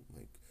too.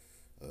 Like,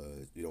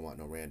 you don't want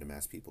no random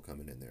ass people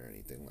coming in there or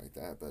anything like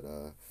that. But,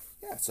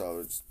 yeah, so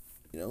it's,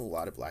 a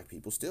lot of black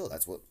people steal.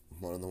 That's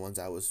one of the ones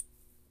I was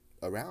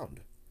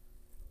around.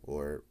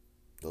 Or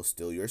they'll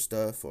steal your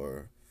stuff,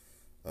 or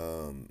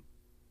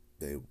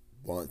they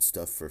want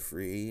stuff for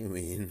free. I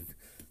mean,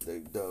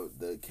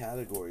 the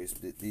categories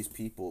that these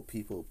people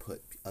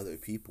put other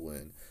people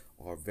in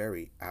are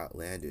very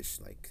outlandish.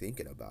 Like,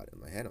 thinking about it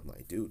in my head, I'm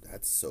like, dude,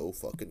 that's so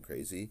fucking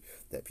crazy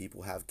that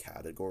people have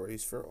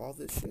categories for all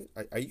this shit.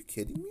 Are you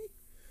kidding me?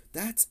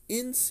 That's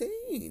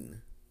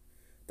insane.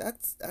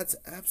 That's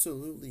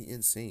absolutely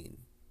insane.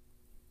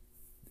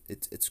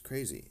 It's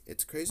crazy.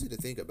 It's crazy to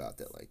think about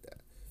that like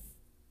that.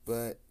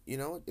 But,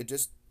 it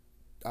just,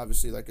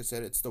 obviously, like I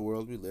said, it's the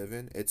world we live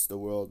in. It's the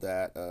world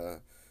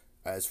that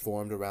has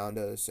formed around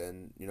us.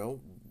 And,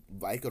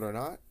 like it or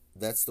not,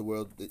 that's the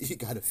world that you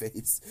got to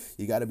face.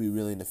 You got to be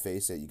willing to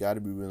face it. You got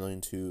to be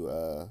willing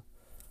to,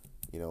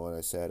 what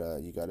I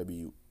said, you got to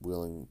be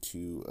willing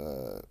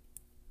to,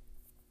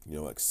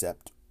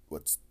 accept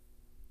what's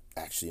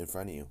actually in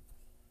front of you.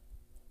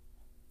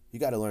 you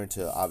got to learn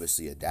to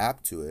obviously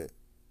adapt to it.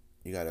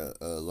 You got to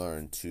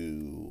learn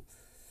to,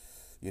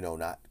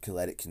 not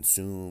let it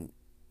consume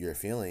your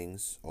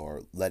feelings,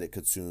 or let it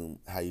consume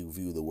how you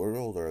view the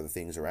world, or the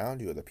things around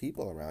you, or the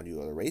people around you,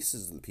 or the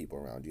races of the people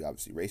around you.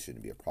 Obviously, race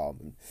shouldn't be a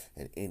problem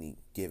in any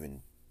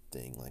given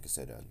thing. Like I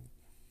said,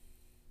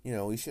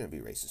 we shouldn't be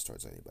racist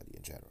towards anybody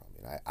in general. I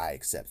mean, I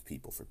accept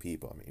people for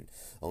people. I mean,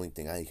 only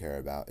thing I care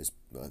about is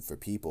for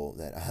people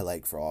that I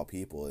like for all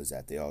people is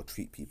that they all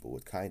treat people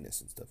with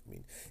kindness and stuff. I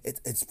mean,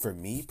 it's for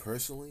me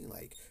personally,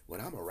 like when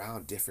I'm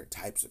around different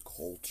types of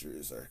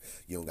cultures, or,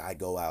 I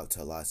go out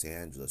to Los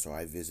Angeles, or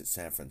I visit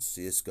San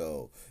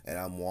Francisco, and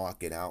I'm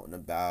walking out and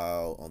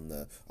about on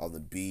the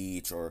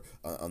beach, or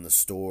on the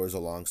stores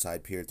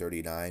alongside Pier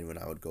 39 when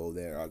I would go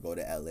there. I'll go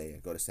to LA,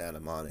 I'd go to Santa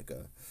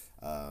Monica.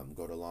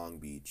 Go to Long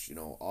Beach,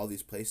 all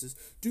these places.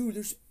 Dude,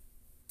 there's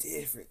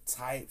different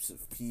types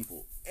of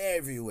people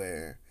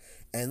everywhere.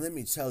 And let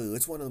me tell you,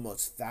 it's one of the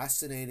most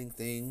fascinating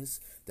things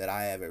that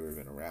I have ever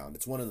been around.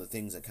 It's one of the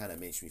things that kind of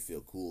makes me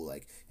feel cool,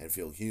 like, and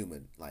feel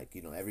human. Like,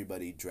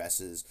 everybody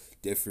dresses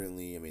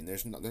differently. I mean,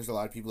 there's a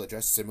lot of people that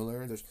dress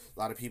similar. There's a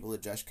lot of people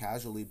that dress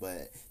casually,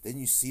 but then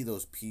you see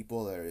those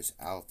people that are just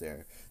out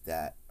there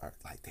that are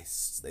like,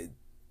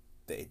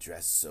 they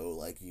dress so,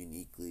 like,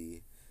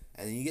 uniquely.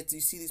 And then you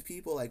see these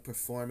people like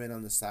performing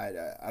on the side.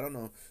 I don't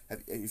know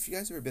if you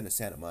guys ever been to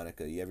Santa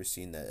Monica. You ever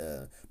seen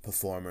the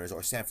performers,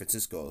 or San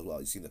Francisco as well?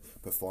 You seen the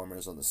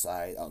performers on the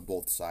side, on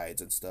both sides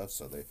and stuff.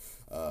 So they,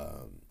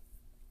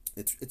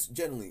 it's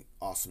generally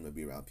awesome to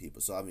be around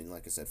people. So I mean,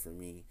 like I said, for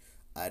me,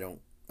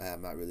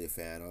 I'm not really a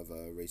fan of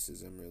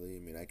racism. Really, I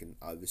mean, I can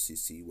obviously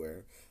see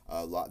where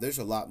there's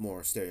a lot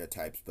more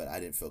stereotypes, but I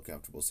didn't feel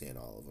comfortable seeing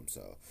all of them.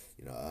 So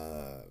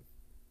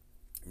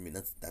I mean,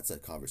 that's a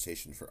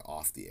conversation for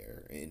off the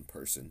air, in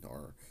person,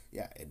 or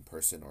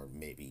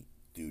maybe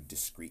do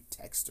discreet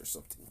text or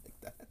something like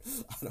that.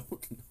 I don't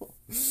know,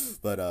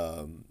 but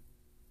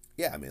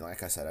yeah, I mean,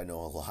 like I said, I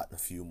know a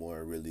few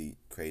more really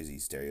crazy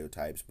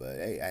stereotypes, but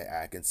hey,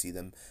 I can see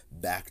them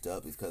backed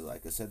up because,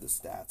 like I said, the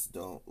stats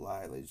don't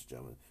lie, ladies and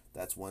gentlemen.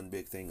 That's one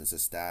big thing, is the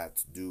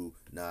stats do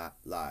not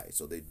lie.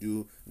 So they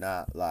do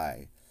not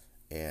lie,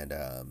 and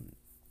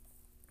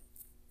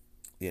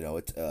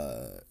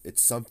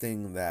it's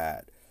something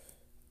that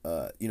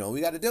we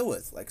got to deal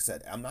with. Like I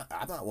said, I'm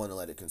not one to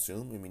let it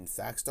consume. I mean,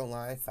 facts don't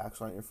lie. Facts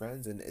aren't your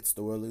friends, and it's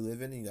the world we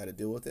live in. And you got to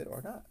deal with it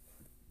or not.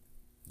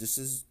 Just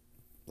as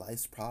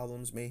life's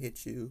problems may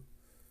hit you,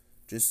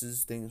 just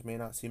as things may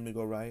not seem to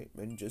go right,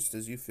 and just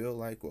as you feel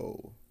like,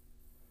 whoa,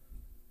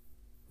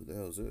 who the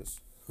hell is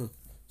this?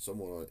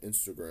 Someone on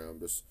Instagram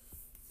just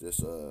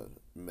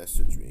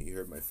messaged me. He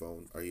heard my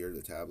phone, or he heard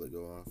the tablet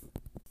go off.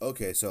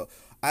 Okay, so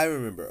I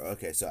remember.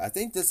 Okay, so I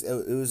think it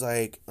was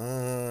like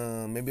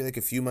maybe like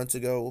a few months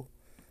ago,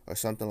 or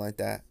something like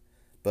that.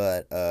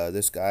 But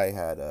this guy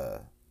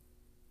had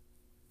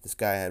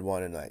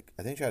wanted, like,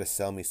 I think, try to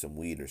sell me some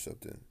weed or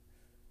something.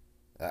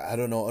 I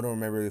don't know. I don't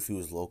remember if he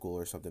was local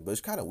or something, but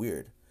it's kind of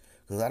weird.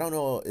 Because I don't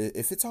know,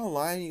 if it's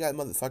online, you got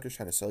motherfuckers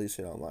trying to sell you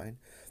shit online.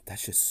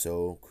 That's just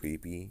so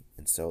creepy,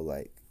 and so,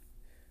 like,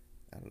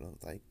 I don't know,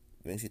 like,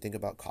 makes you think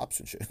about cops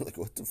and shit. Like,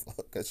 what the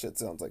fuck? That shit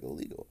sounds like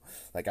illegal.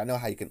 Like, I know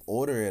how you can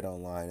order it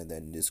online and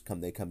then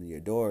they come to your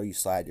door, you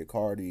slide your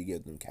card, or you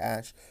give them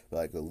cash, but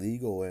like the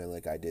legal way,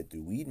 like I did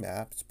through Weed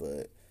Maps,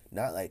 but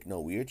not like no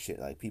weird shit.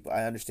 Like, people,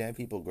 I understand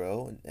people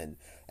grow and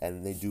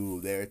they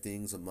do their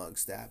things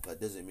amongst that, but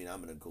it doesn't mean I'm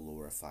gonna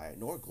glorify it,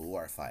 nor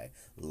glorify it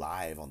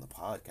live on the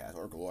podcast,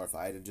 or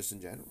glorify it just in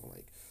general.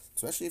 Like,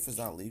 especially if it's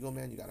not legal,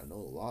 man, you gotta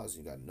know the laws.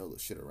 You gotta know the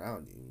shit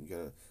around you. You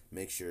gotta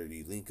make sure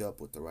you link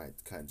up with the right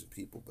kinds of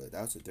people. But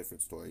that's a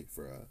different story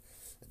for a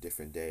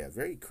different day. A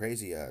very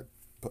crazy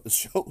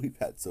show we've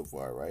had so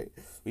far, right?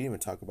 We didn't even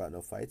talk about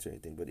no fights or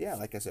anything. But yeah,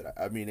 like I said,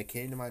 I mean, it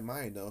came to my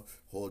mind, the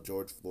whole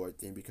George Floyd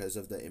thing, because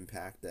of the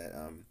impact that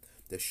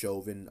the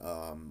Chauvin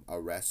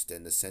arrest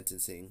and the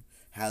sentencing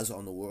has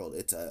on the world.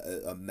 It's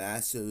a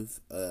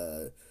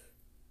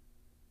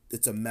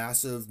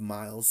massive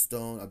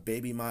milestone, a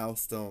baby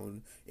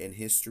milestone in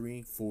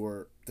history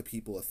for the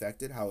people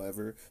affected.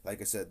 However,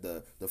 like I said,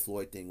 the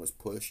Floyd thing was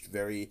pushed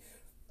very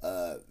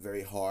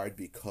hard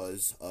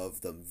because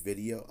of the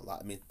video.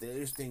 I mean,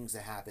 there's things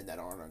that happen that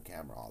aren't on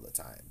camera all the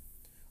time.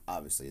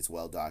 Obviously, it's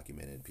well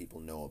documented. People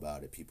know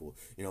about it. People,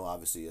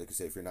 obviously, like I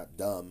say, if you're not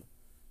dumb,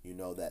 you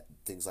know that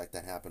things like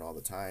that happen all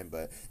the time.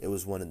 But it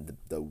was one of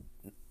the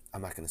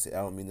I'm not going to say,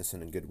 I don't mean this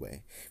in a good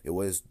way. It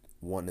was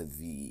one of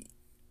the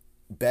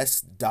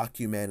best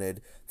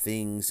documented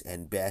things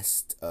and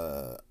best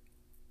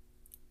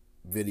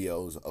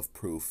videos of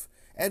proof,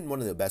 and one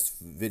of the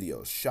best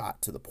videos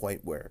shot, to the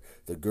point where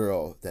the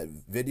girl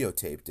that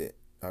videotaped it,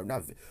 or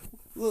not,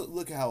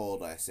 look how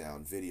old I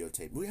sound,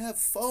 videotape. We have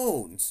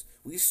phones.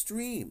 We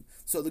stream.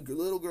 So the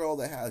little girl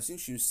that has, I think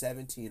she was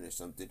 17 or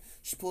something,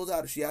 she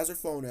has her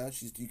phone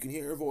out, you can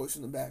hear her voice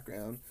in the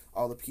background,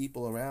 all the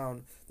people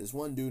around. This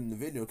one dude in the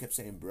video kept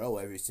saying bro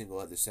every single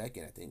other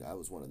second. I think that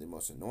was one of the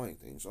most annoying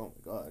things. Oh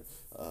my god.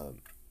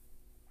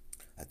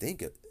 I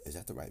think is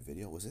that the right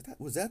video? Was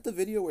that the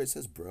video where it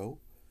says bro?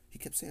 He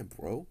kept saying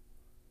bro?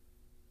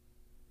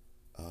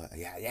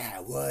 Yeah,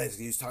 it was.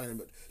 He was talking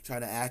about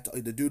trying to act.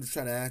 The dude was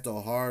trying to act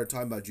all hard,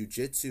 talking about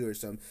jujitsu or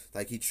some,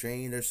 like he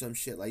trained or some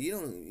shit. Like you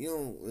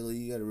don't really,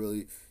 you gotta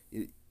really,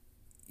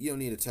 you don't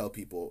need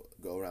to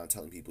go around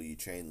telling people you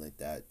train like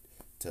that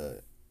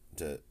to,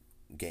 to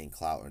gain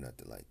clout or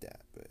nothing like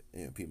that. But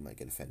people might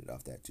get offended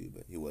off that too.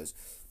 But he was,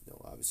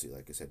 obviously,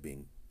 like I said,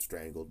 being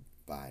strangled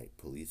by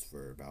police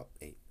for about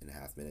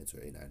 8.5 minutes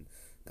or 8,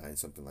 9,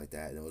 something like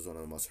that. And it was one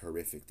of the most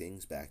horrific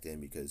things back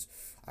then, because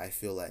I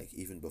feel like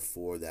even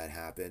before that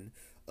happened,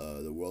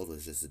 the world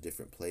was just a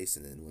different place.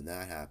 And then when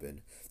that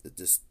happened,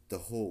 the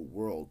whole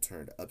world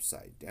turned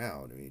upside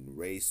down. I mean,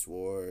 race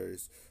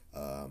wars,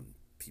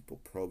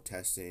 people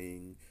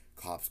protesting,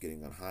 cops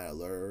getting on high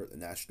alert, the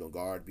National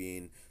Guard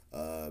being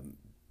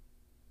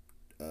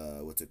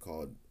what's it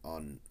called,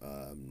 on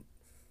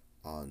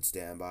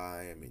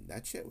standby. I mean,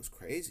 that shit was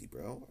crazy,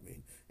 bro. I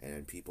mean,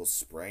 and people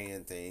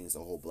spraying things. The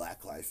whole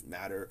Black Lives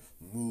Matter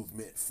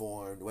movement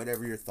formed.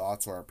 Whatever your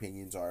thoughts or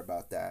opinions are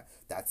about that,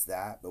 that's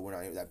that. But we're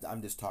not.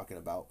 I'm just talking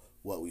about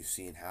what we've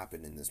seen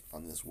happen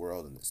on this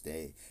world, in this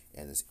day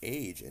and this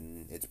age,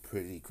 and it's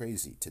pretty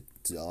crazy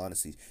to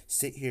honestly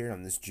sit here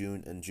on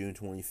June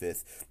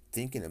 25th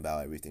thinking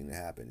about everything that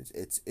happened.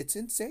 It's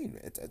insane.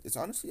 It's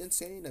honestly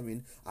insane. I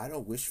mean, I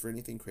don't wish for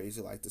anything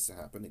crazy like this to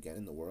happen again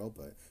in the world,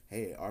 but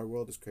hey, our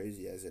world is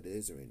crazy as it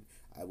is. I mean,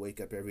 I wake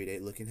up every day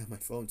looking at my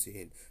phone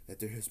seeing that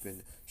there has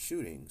been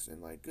shootings,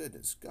 and like,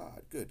 goodness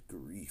God, good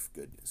grief,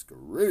 goodness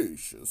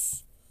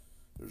gracious.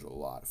 There's a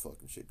lot of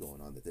fucking shit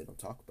going on that they don't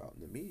talk about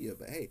in the media.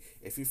 But hey,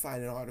 if you're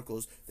finding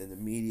articles, then the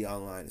media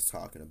online is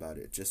talking about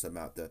it. Just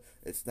about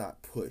it's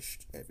not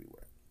pushed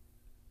everywhere.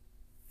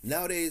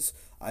 Nowadays,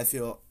 I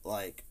feel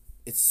like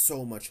it's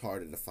so much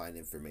harder to find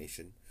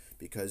information,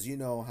 because you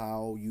know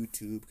how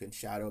YouTube can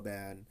shadow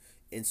ban,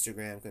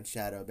 Instagram can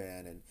shadow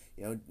ban,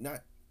 and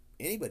not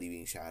anybody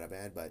being shadow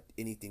banned, but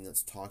anything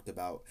that's talked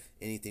about,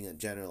 anything that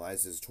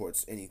generalizes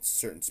towards any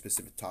certain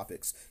specific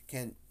topics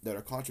that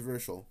are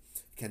controversial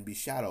can be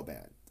shadow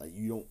banned. Like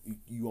you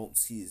won't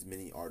see as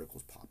many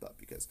articles pop up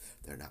because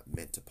they're not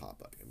meant to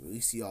pop up. I mean, we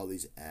see all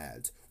these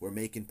ads. We're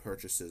making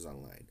purchases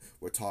online.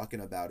 We're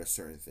talking about a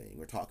certain thing.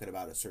 We're talking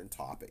about a certain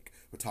topic.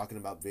 We're talking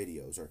about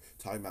videos or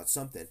talking about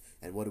something.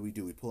 And what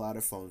do? We pull out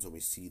our phones and we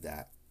see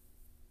that.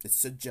 It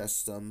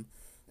suggests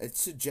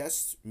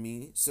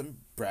me some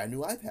brand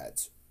new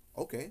iPads.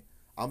 Okay,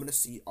 I'm going to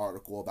see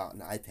article about an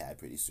iPad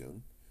pretty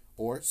soon,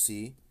 or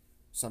see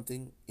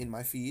something in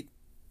my feed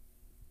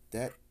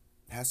that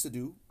has to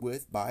do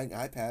with buying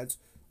iPads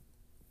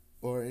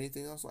or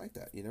anything else like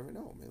that. You never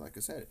know. I mean, like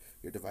I said,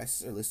 your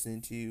devices are listening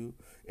to you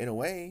in a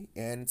way,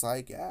 and it's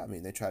like, yeah, I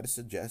mean, they try to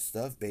suggest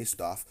stuff based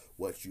off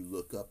what you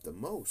look up the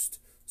most.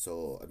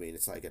 So, I mean,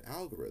 it's like an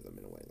algorithm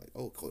in a way. Like,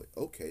 oh,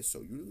 okay,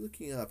 so you're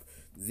looking up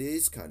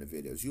these kind of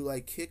videos. You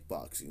like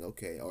kickboxing,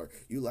 okay, or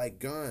you like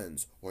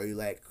guns, or you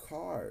like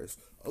cars.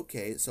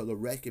 Okay, so the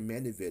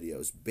recommended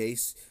videos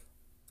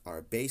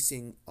are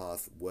basing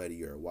off what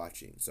you're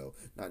watching. So,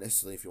 not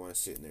necessarily if you want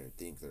to sit in there and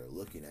think they're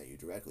looking at you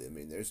directly. I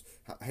mean,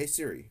 hey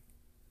Siri,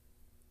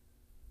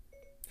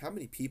 how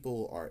many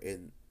people are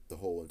in the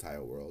whole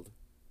entire world?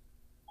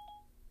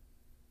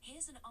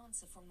 Here's an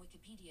answer from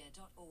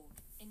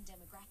wikipedia.org. In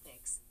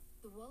demographics,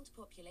 the world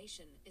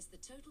population is the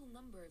total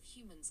number of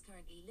humans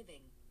currently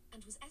living,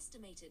 and was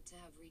estimated to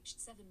have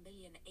reached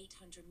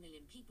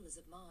 7,800,000,000 people as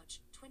of March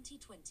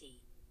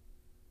 2020.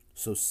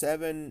 So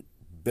 7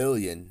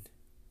 billion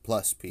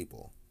plus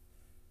people.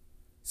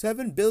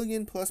 7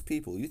 billion plus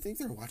people. You think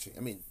they're watching?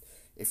 I mean,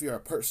 if you're a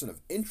person of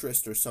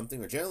interest or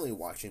something, or generally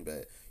watching,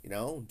 but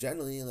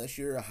generally, unless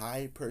you're a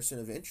high person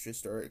of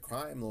interest or a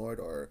crime lord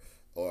or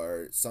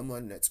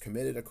someone that's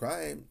committed a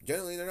crime,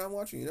 generally they're not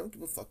watching. You don't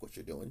give a fuck what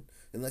you're doing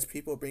unless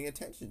people bring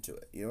attention to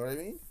it. You know what I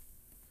mean?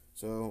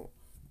 So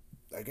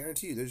I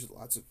guarantee you, there's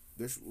lots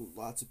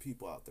of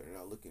people out there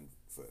not looking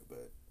for it,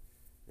 but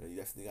you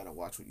definitely gotta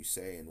watch what you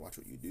say and watch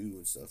what you do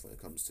and stuff when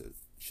it comes to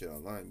shit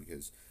online,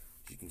 because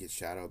you can get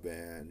shadow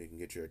banned, you can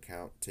get your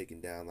account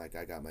taken down. Like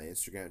I got my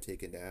Instagram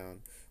taken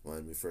down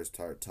when we first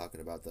started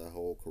talking about the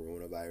whole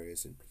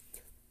coronavirus, and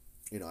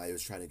I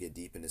was trying to get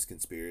deep in this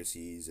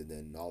conspiracies, and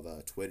then all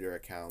the Twitter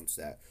accounts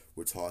that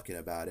were talking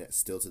about it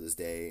still to this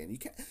day. And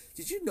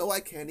did you know I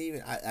can't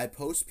even, I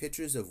post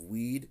pictures of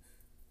weed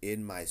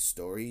in my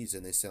stories,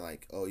 and they say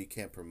like, oh, you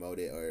can't promote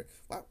it, or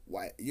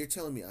why you're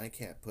telling me I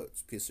can't put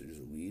pictures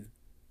of weed?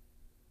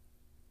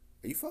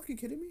 Are you fucking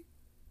kidding me?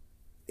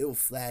 It will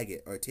flag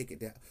it or take it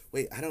down.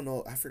 Wait, I don't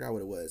know. I forgot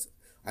what it was.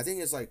 I think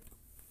it's like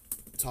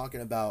talking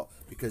about,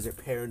 because they're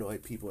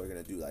paranoid people are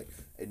gonna do like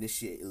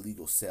initiate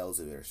illegal sales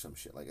of it or some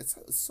shit. Like it's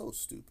so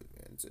stupid,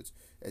 man.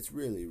 It's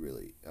really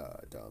really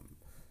dumb,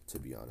 to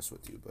be honest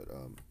with you. But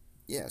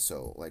yeah.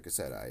 So like I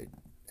said, I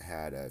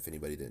had if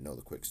anybody didn't know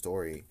the quick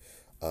story,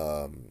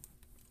 yeah,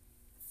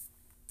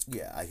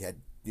 I had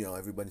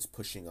everybody's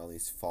pushing all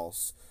these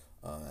false,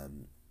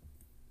 well,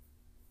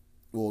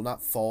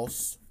 not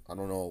false. I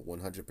don't know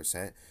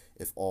 100%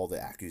 if all the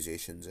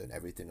accusations and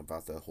everything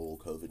about the whole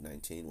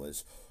COVID-19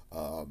 was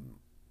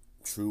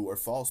true or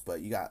false,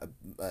 but you got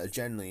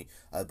generally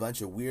a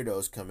bunch of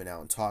weirdos coming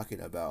out and talking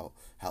about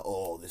how,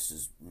 oh, this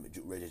is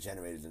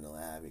generated in the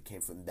lab, it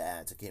came from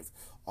bats, it came from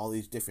all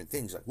these different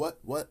things. Like, what?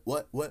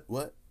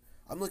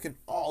 I'm looking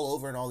all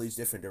over in all these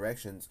different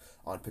directions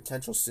on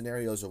potential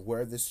scenarios of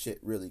where this shit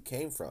really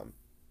came from.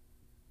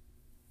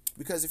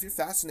 Because if you're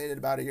fascinated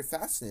about it, you're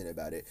fascinated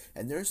about it.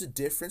 And there's a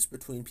difference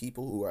between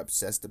people who are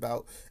obsessed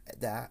about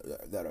that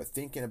are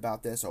thinking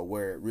about this, or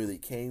where it really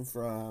came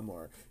from,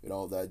 or, you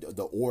know,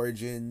 the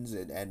origins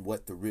and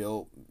what the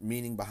real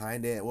meaning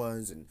behind it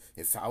was, and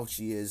if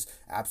Fauci is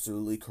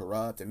absolutely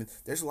corrupt. I mean,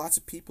 there's lots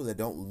of people that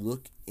don't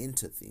look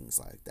into things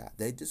like that.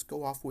 They just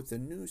go off what the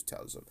news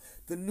tells them.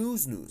 The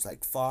news,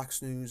 like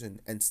Fox News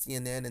and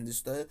CNN and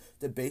just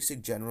the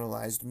basic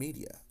generalized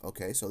media.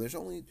 Okay, so there's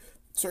only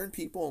certain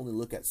people only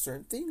look at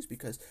certain things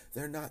because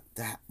they're not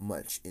that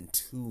much in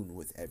tune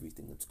with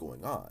everything that's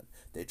going on.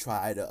 They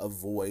try to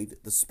avoid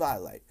the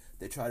spotlight.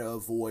 They try to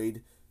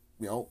avoid,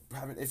 you know,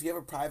 private. If you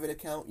have a private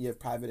account, you have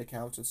private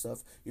accounts and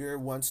stuff, you're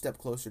one step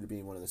closer to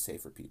being one of the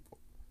safer people.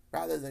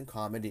 Rather than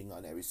commenting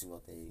on every single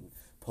thing,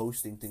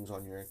 posting things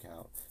on your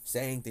account,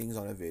 saying things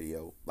on a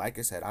video. Like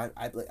I said,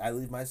 I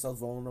leave myself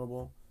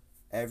vulnerable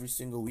every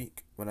single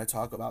week when I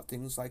talk about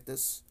things like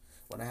this,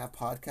 when I have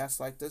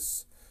podcasts like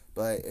this.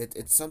 But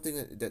it's something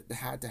that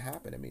had to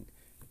happen. I mean,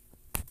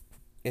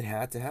 it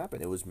had to happen.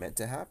 It was meant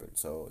to happen.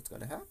 So it's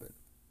going to happen.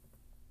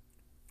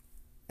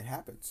 It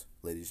happens,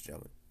 ladies and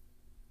gentlemen.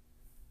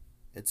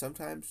 And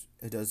sometimes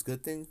it does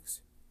good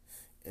things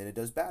and it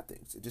does bad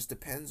things. It just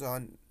depends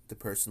on the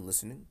person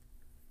listening.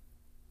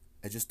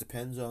 It just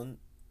depends on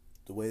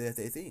the way that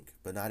they think.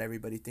 But not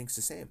everybody thinks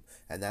the same.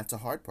 And that's a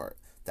hard part.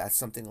 That's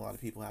something a lot of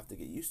people have to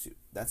get used to.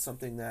 That's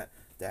something that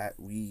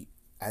we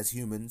as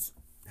humans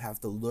have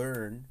to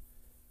learn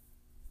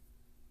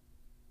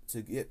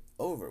to get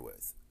over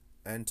with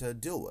and to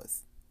deal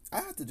with.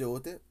 I had to deal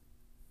with it.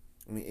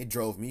 I mean, it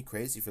drove me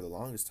crazy for the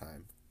longest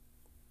time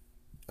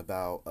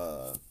about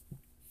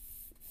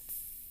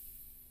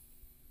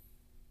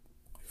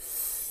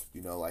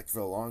like for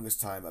the longest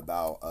time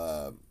about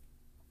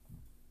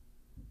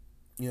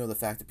the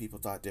fact that people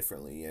thought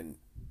differently. And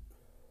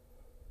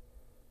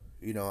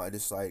I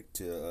just like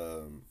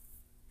to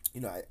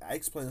I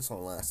explained this on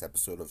the last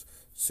episode of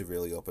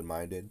Severely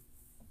Open-Minded.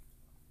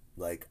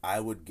 Like, I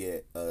would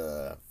get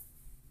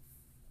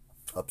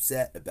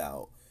upset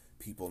about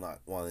people not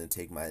wanting to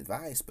take my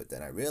advice, but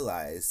then I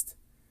realized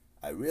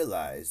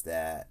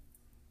that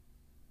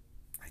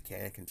I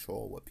can't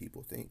control what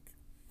people think.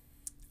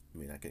 I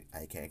mean,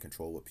 I can't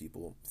control what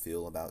people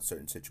feel about a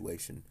certain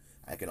situation.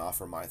 I can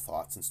offer my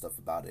thoughts and stuff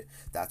about it.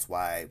 That's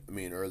why, I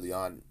mean, early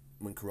on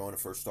when Corona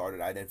first started,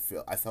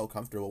 I felt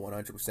comfortable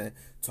 100%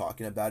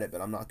 talking about it,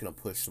 but I'm not going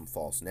to push some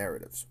false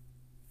narratives.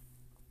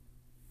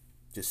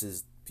 Just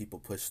as people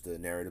push the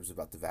narratives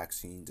about the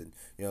vaccines, and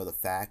the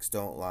facts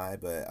don't lie,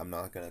 but I'm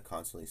not going to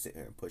constantly sit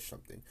here and push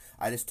something.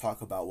 I just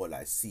talk about what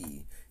I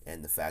see,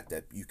 and the fact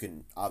that you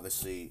can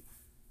obviously,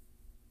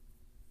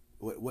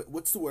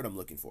 what's the word I'm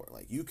looking for?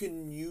 Like, you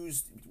can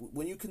use,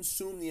 when you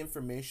consume the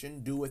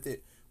information, do with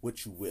it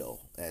what you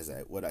will,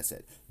 what I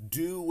said.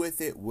 Do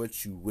with it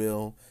what you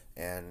will,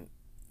 and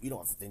you don't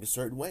have to think a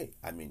certain way.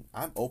 I mean,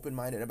 I'm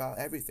open-minded about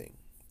everything.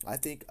 I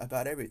think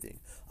about everything.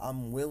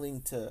 I'm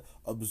willing to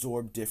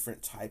absorb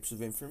different types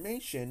of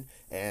information,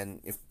 and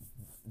if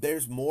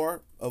there's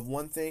more of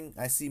one thing,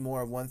 I see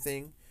more of one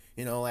thing.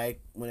 Like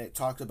when it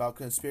talked about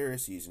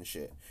conspiracies and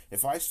shit.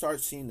 If I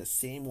start seeing the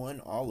same one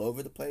all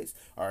over the place,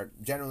 or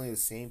generally the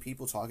same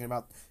people talking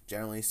about,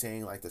 generally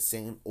saying like the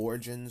same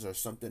origins or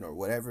something, or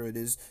whatever it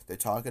is they're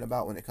talking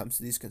about when it comes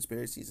to these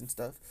conspiracies and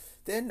stuff,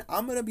 then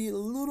I'm going to be a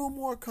little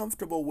more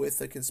comfortable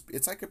with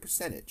it's like a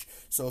percentage.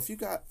 So if you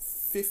got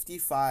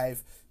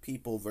 55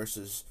 people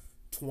versus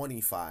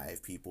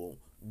 25 people,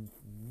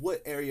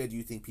 what area do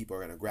you think people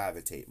are going to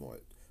gravitate more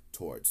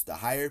towards? The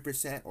higher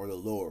percent or the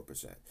lower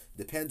percent?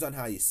 Depends on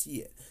how you see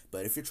it.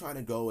 But if you're trying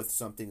to go with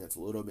something that's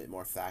a little bit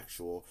more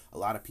factual, a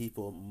lot of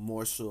people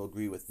more so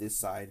agree with this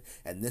side,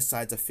 and this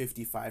side's a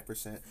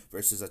 55%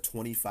 versus a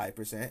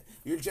 25%,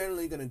 you're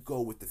generally going to go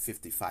with the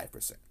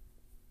 55%.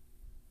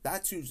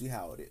 That's usually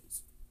how it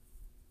is.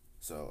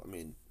 So, I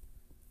mean,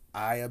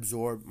 I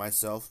absorb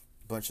myself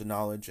a bunch of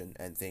knowledge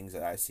and things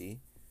that I see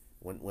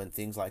when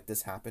things like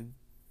this happen,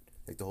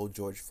 like the whole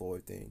George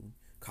Floyd thing,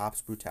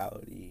 cops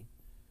brutality,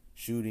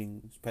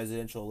 shootings,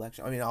 presidential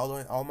election. I mean,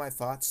 all my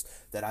thoughts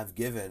that I've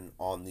given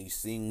on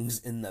these things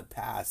in the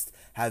past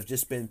have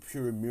just been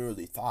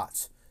merely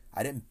thoughts.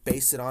 I didn't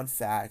base it on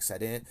facts. I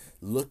didn't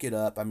look it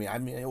up. I mean,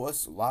 it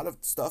was a lot of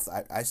stuff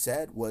I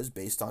said was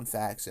based on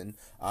facts, and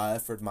I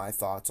offered my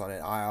thoughts on it.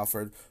 I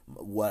offered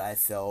what I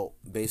felt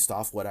based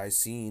off what I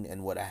seen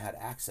and what I had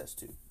access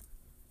to.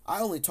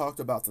 I only talked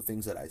about the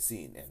things that I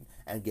seen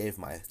and gave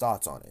my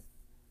thoughts on it,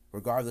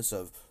 regardless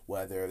of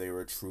whether they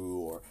were true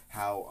or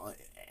how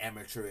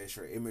amateurish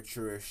or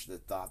immature-ish the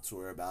thoughts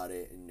were about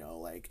it.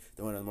 Like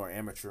one of the more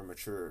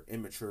immature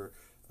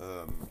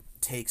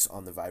takes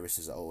on the virus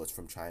is, oh, it's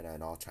from China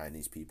and all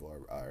Chinese people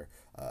are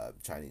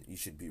Chinese. You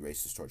should be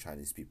racist toward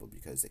Chinese people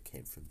because it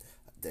came from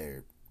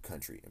their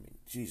country. I mean,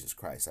 Jesus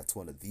Christ, that's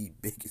one of the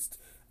biggest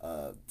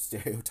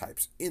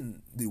stereotypes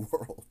in the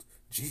world.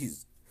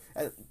 Jeez.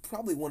 And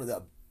probably one of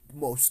the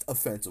most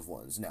offensive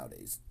ones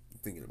nowadays,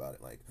 thinking about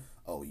it. Like,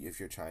 oh, if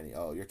you're Chinese,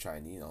 you're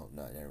Chinese.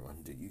 Not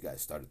everyone. Dude, you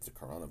guys started the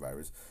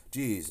coronavirus.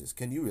 Jesus,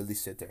 can you really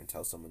sit there and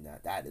tell someone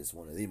that? That is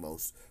one of the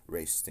most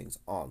racist things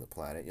on the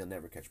planet. You'll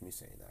never catch me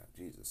saying that.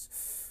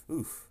 Jesus.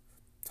 Oof.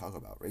 Talk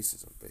about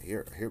racism. But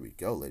here we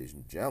go, ladies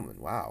and gentlemen.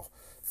 Wow.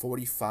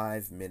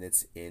 45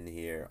 minutes in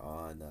here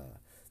on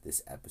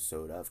this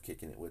episode of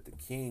Kicking It with the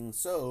King.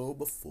 So,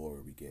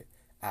 before we get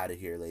out of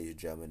here, ladies and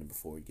gentlemen, and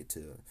before we get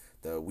to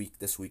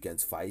this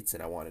weekend's fights,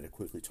 and I wanted to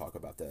quickly talk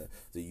about the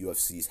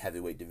UFC's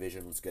heavyweight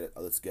division.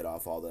 Let's get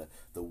off all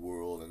the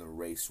world and the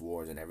race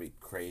wars and every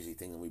crazy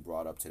thing that we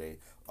brought up today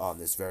on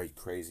this very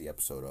crazy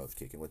episode of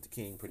Kicking with the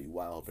King. Pretty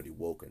wild, pretty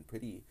woke, and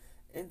pretty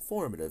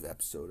informative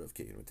episode of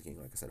Kicking with the King.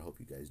 Like I said, I hope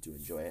you guys do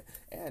enjoy it.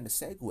 And a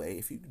segue,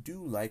 if you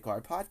do like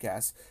our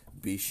podcast,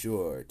 be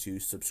sure to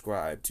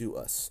subscribe to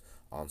us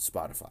on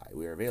Spotify.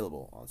 We are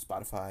available on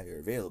Spotify. We're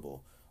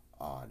available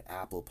on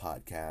Apple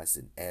Podcasts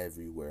and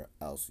everywhere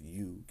else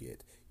you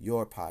get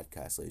your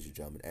podcast, ladies and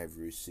gentlemen,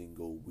 every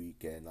single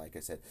weekend. Like I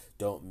said,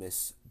 don't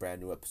miss brand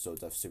new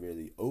episodes of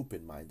Severely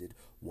Open-Minded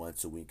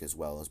once a week, as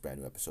well as brand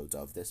new episodes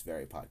of this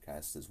very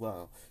podcast as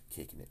well,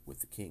 Kicking It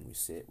with the King. We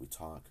sit, we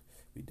talk,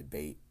 we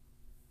debate,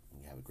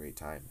 we have a great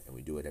time, and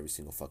we do it every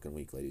single fucking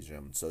week, ladies and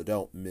gentlemen. So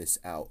don't miss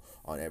out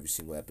on every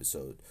single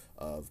episode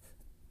of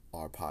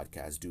our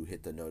podcast. Do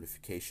hit the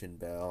notification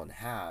bell and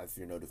have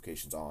your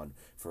notifications on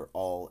for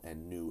all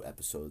and new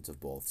episodes of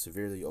both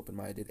Severely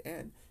Open-Minded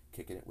and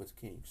Kicking It with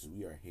the King, because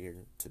we are here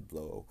to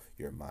blow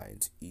your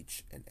minds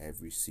each and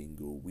every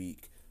single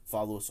week.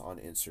 Follow us on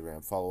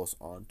Instagram, follow us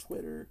on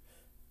Twitter,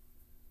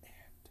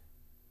 and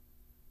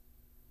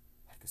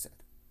like I said,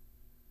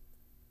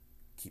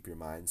 keep your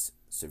minds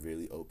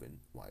severely open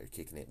while you're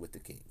kicking it with the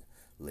King,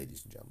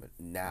 ladies and gentlemen.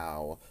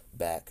 Now,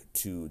 back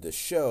to the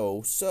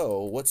show.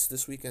 So, what's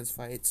this weekend's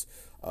fights?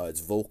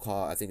 It's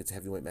Volkov. I think it's a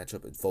heavyweight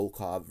matchup. It's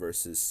Volkov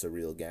versus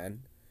Ciryl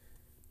Gane.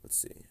 Let's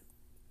see.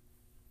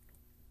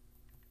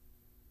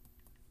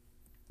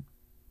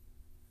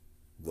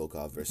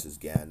 Volkov versus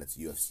Gane. That's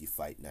UFC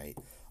Fight Night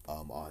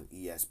on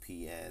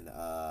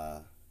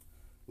ESPN.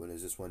 When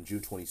is this one?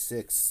 June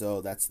 26th.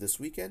 So, that's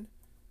this weekend?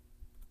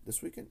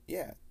 This weekend?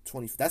 Yeah.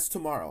 That's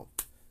tomorrow.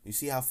 You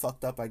see how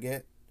fucked up I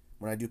get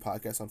when I do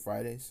podcasts on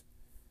Fridays?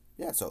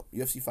 Yeah, so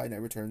UFC Fight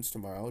Night returns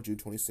tomorrow, June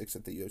 26th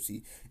at the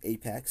UFC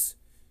Apex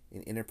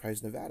in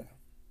Enterprise, Nevada.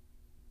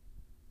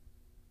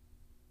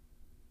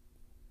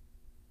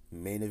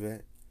 Main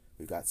event,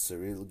 we've got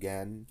Ciryl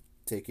Gane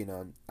taking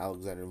on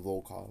Alexander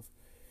Volkov.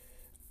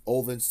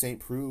 Ovin St.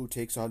 Preux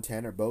takes on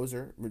Tanner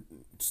Boser,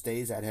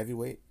 stays at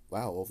heavyweight.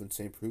 Wow, Ovin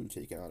St. Preux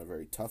taking on a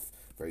very tough,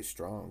 very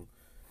strong,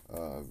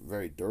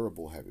 very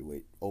durable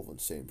heavyweight. Ovin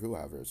St. Preux,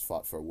 however, has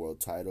fought for a world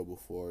title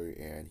before,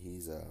 and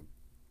he's a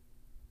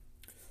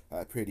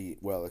pretty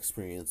well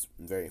experienced,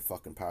 very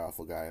fucking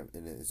powerful guy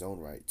in his own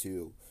right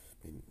too.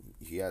 I mean,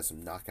 he has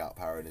some knockout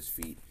power in his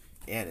feet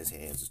and his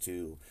hands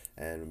too.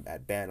 And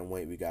at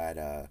bantamweight, we got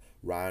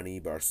Ronnie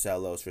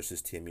Barcelos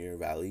versus Timur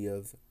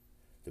Valiev.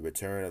 The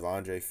return of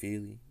Andre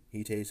Fili.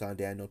 He takes on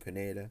Daniel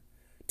Pineda.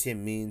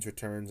 Tim Means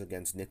returns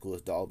against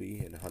Nicholas Dalby,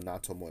 and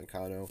Renato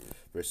Moicano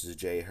versus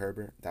Jay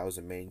Herbert. That was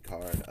the main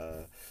card.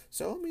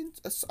 So, I mean,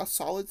 a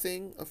solid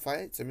thing of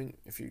fights. I mean,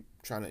 if you're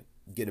trying to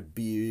get a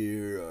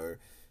beer or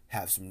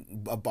have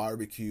a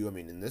barbecue, I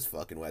mean, in this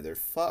fucking weather,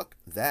 fuck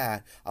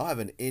that. I'll have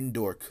an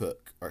indoor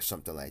cook or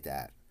something like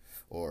that.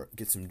 Or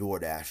get some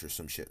DoorDash or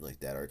some shit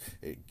like that. Or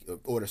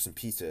order some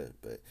pizza,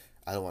 but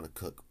I don't want to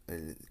cook.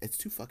 And it's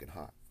too fucking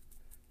hot.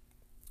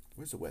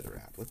 Where's the weather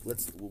at?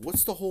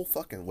 What's the whole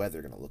fucking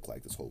weather gonna look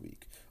like this whole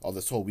week? Or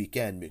this whole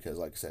weekend? Because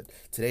like I said,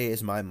 today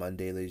is my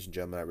Monday, ladies and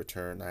gentlemen. I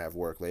return. I have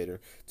work later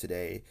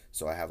today,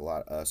 so I have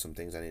some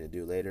things I need to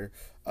do later.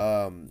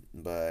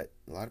 But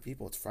a lot of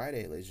people, it's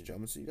Friday, ladies and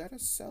gentlemen. So you gotta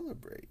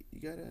celebrate. You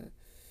gotta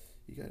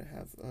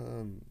have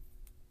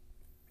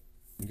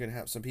You're gonna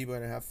have some people are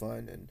gonna have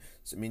fun, and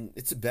so, I mean,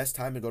 it's the best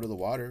time to go to the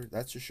water.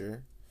 That's for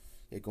sure.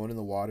 Yeah, going in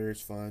the water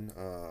is fun.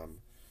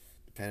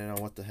 Depending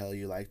on what the hell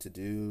you like to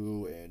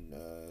do, and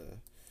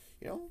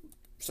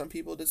some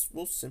people just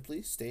will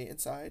simply stay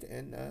inside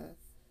and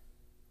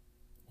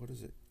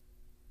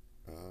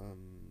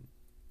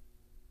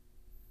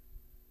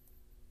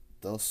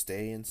they'll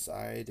stay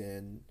inside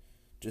and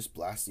just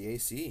blast the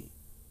AC.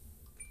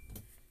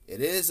 It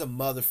is a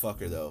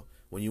motherfucker though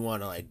when you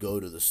want to like go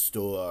to the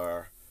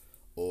store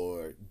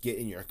or get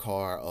in your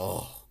car.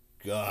 Oh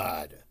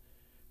god,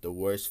 the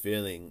worst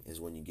feeling is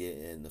when you get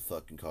in the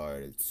fucking car.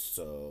 It's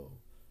so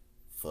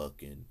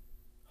fucking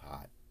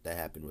hot. That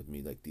happened with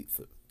me.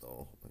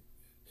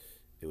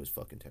 It was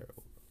fucking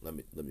terrible. Let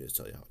me just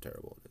tell you how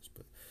terrible it is.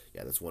 But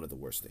yeah, that's one of the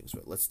worst things.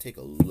 But let's take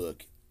a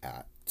look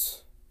at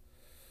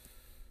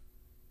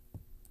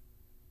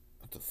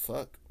what the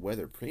fuck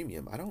weather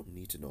premium. I don't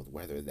need to know the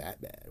weather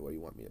that bad. What do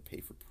you want me to pay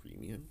for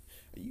premium?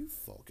 Are you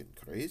fucking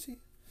crazy?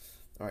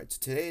 All right, so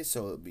today,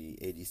 it'll be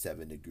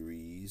 87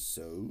 degrees.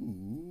 So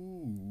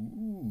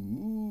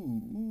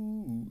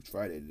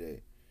Friday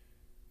today.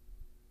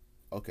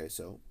 Okay,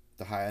 so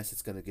the highest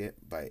it's going to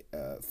get by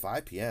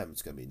 5 p.m.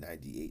 it's going to be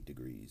 98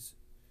 degrees.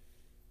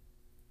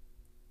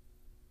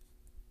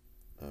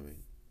 I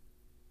mean,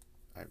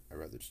 I'd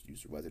rather just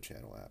use the Weather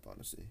Channel app,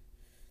 honestly.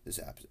 This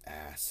app's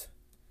ass.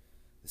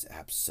 This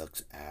app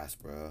sucks ass,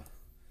 bro.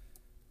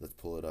 Let's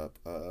pull it up.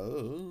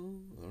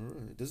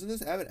 Alright. Doesn't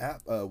this have an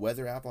app,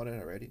 weather app on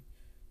it already?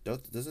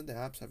 Doesn't the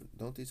apps have?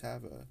 Don't these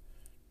have a?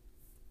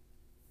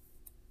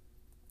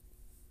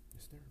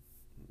 Is there?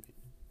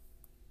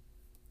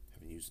 I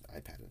haven't used an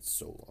iPad in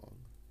so long,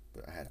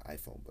 but I had an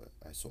iPhone, but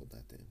I sold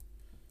that thing.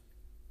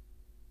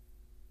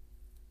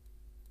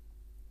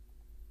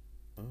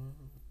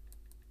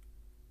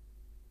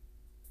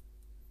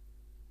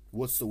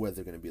 What's the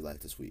weather gonna be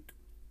like this week?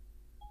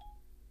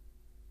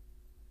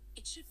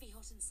 It should be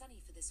hot and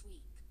sunny for this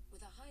week,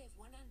 with a high of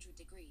 100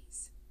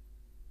 degrees.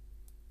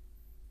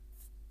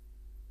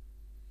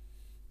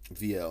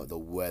 Via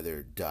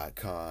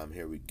theweather.com.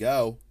 Here we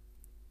go.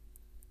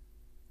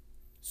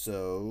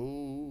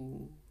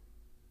 So,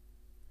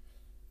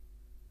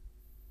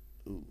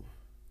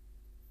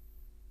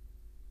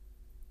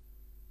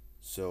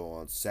 So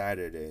on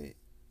Saturday,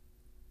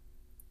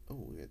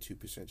 we got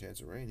 2%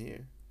 chance of rain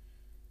here.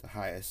 The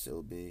highest it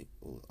will be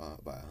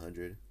by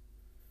 100.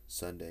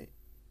 Sunday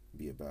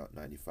be about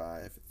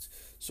 95.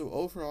 So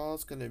overall,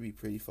 it's gonna be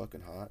pretty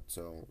fucking hot.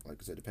 So like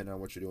I said, depending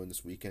on what you're doing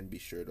this weekend, be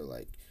sure to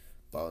like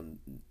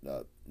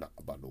not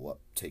bundle up,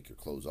 take your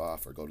clothes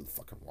off, or go to the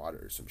fucking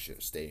water or some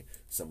shit. Stay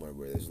somewhere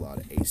where there's a lot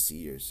of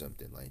AC or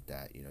something like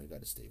that. You know, you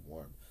got to stay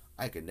warm.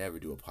 I could never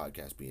do a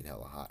podcast being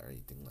hella hot or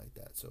anything like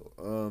that.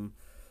 So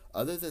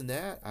other than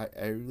that,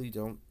 I really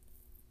don't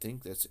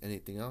think that's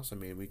anything else. I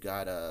mean, we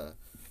got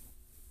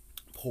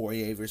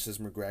Poirier versus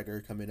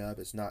McGregor coming up.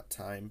 It's not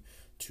time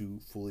to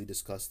fully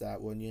discuss that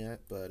one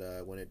yet, but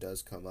when it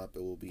does come up,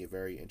 it will be a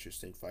very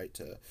interesting fight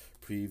to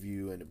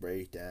preview and to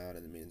break down.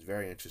 And I mean, it's a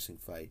very interesting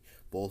fight.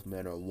 Both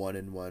men are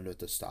 1-1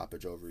 with a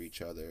stoppage over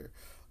each other,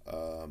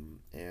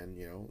 and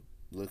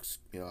looks,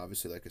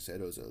 obviously, like I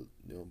said, it was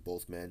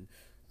both men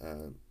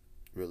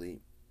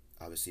really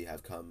obviously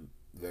have come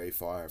very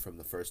far from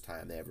the first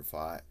time they ever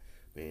fought.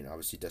 I mean,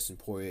 obviously, Dustin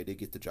Poirier did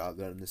get the job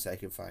done in the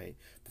second fight,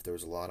 but there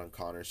was a lot on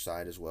Conor's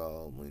side as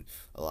well. I mean,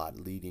 a lot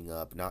leading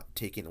up, not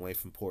taking away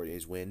from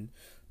Poirier's win,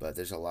 but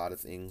there's a lot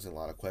of things and a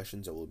lot of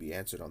questions that will be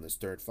answered on this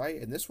third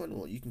fight. And this one,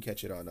 well, you can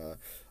catch it on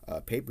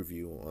a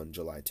pay-per-view on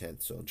July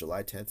 10th. So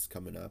July 10th is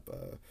coming up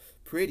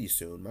pretty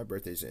soon. My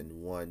birthday's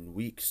in 1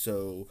 week,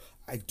 so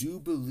I do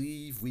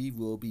believe we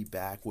will be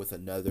back with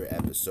another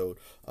episode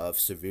of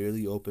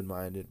Severely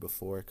Open-Minded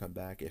before I come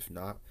back. If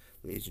not,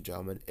 ladies and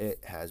gentlemen,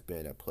 it has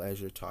been a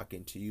pleasure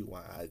talking to you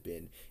while I've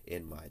been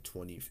in my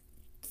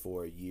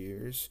 24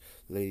 years,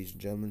 ladies and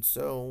gentlemen.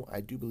 So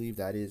I do believe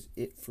that is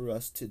it for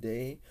us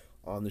today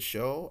on the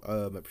show. I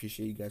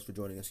appreciate you guys for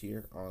joining us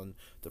here on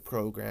the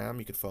program.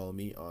 You can follow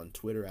me on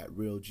Twitter at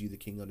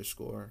RealGTheKing_, as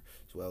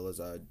well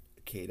as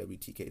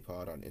KWTK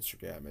Pod on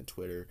Instagram and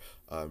Twitter,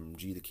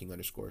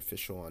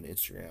 GTheKing_official on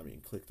Instagram. You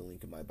can click the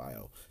link in my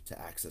bio to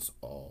access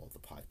all the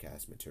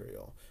podcast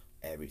material,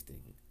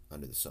 everything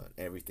under the sun,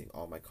 everything,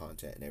 all my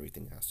content and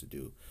everything has to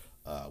do.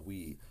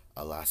 We,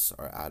 alas,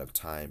 are out of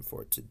time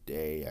for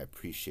today. I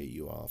appreciate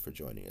you all for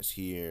joining us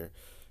here.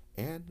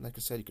 And like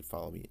I said, you can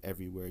follow me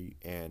everywhere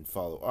and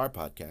follow our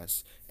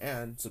podcast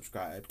and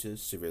subscribe to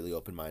Severely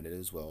Open-Minded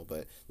as well.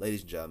 But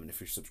ladies and gentlemen,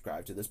 if you're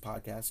subscribed to this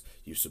podcast,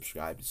 you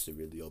subscribe to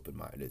Severely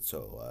Open-Minded.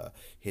 So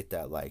hit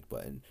that like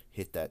button,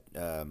 hit that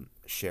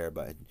share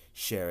button,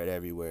 share it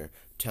everywhere.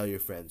 Tell your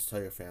friends,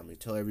 tell your family,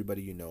 tell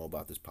everybody you know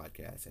about this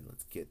podcast, and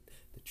let's get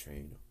the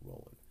train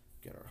rolling.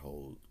 Get a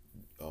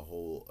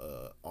whole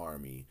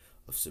army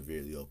of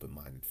Severely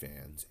Open-Minded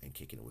fans and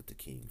Kicking It With The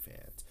King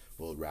fans.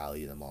 We'll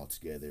rally them all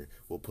together.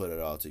 We'll put it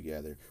all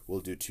together. We'll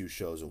do 2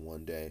 shows in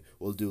one day.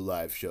 We'll do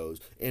live shows,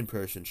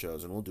 in-person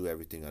shows, and we'll do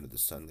everything under the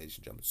sun, ladies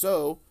and gentlemen.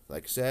 So,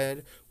 like I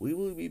said, we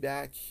will be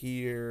back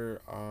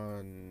here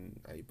on,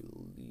 I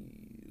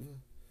believe,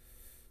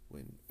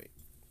 we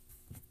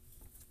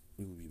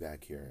will be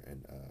back here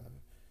and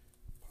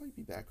probably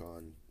be back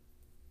on,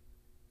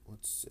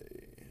 let's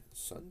say,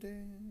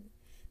 Sunday?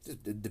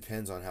 It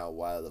depends on how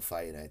wild the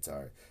fight nights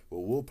are. But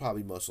we'll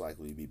probably most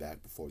likely be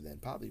back before then,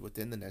 probably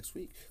within the next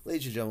week.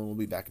 Ladies and gentlemen, we'll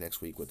be back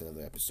next week with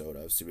another episode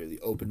of Severely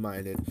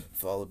Open-Minded,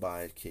 followed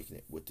by Kicking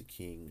It With The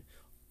King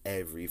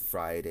every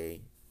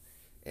Friday,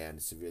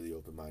 and Severely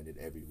Open-Minded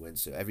every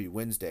Wednesday. Every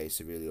Wednesday,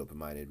 Severely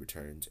Open-Minded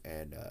returns,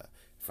 and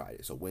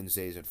Friday. So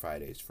Wednesdays and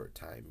Fridays for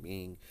time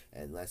being,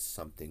 unless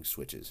something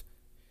switches.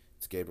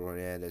 It's Gabriel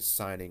Hernandez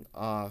signing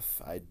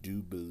off. I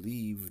do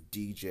believe,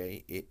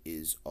 DJ, it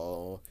is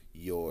all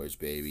yours,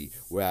 baby.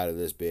 We're out of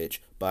this bitch.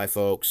 Bye,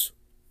 folks.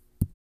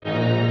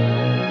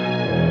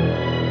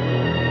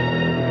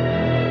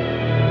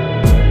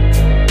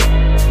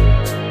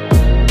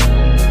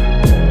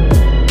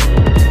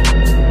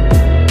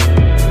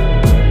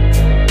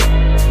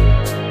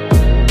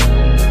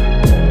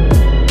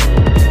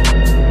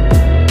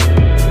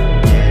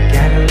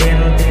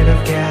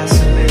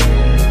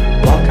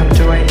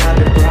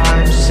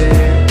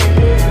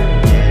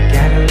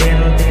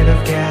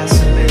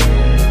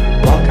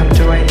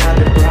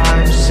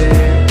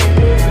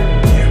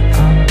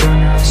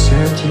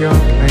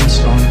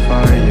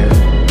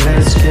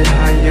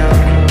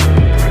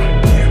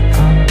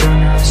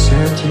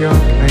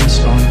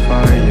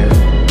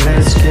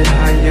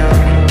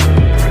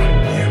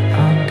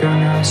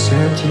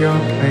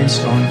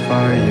 place on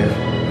fire.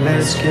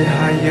 Let's get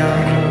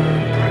higher.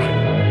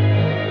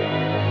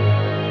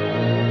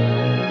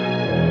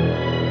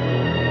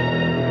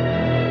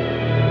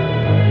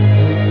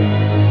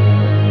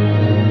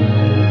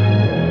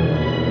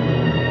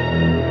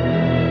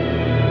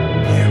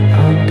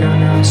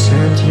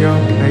 Set your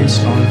place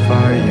on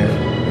fire.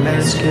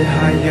 Let's get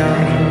higher.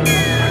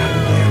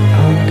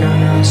 I'm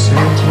gonna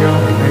set your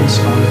place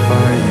on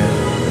fire.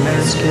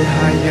 Let's get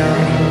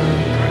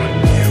higher.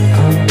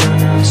 I'm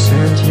gonna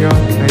set your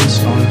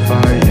place on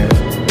fire.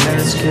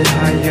 Let's get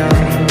higher.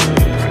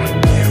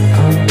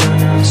 I'm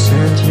gonna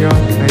set your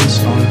place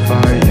on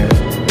fire.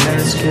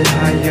 Let's get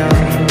higher.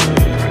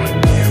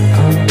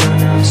 I'm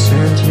gonna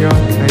set your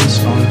place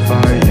on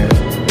fire.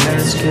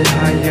 Let's get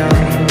higher.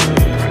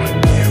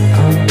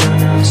 I'm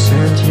gonna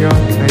set your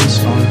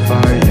place on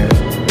fire.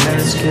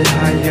 Let's get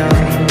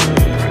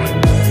higher.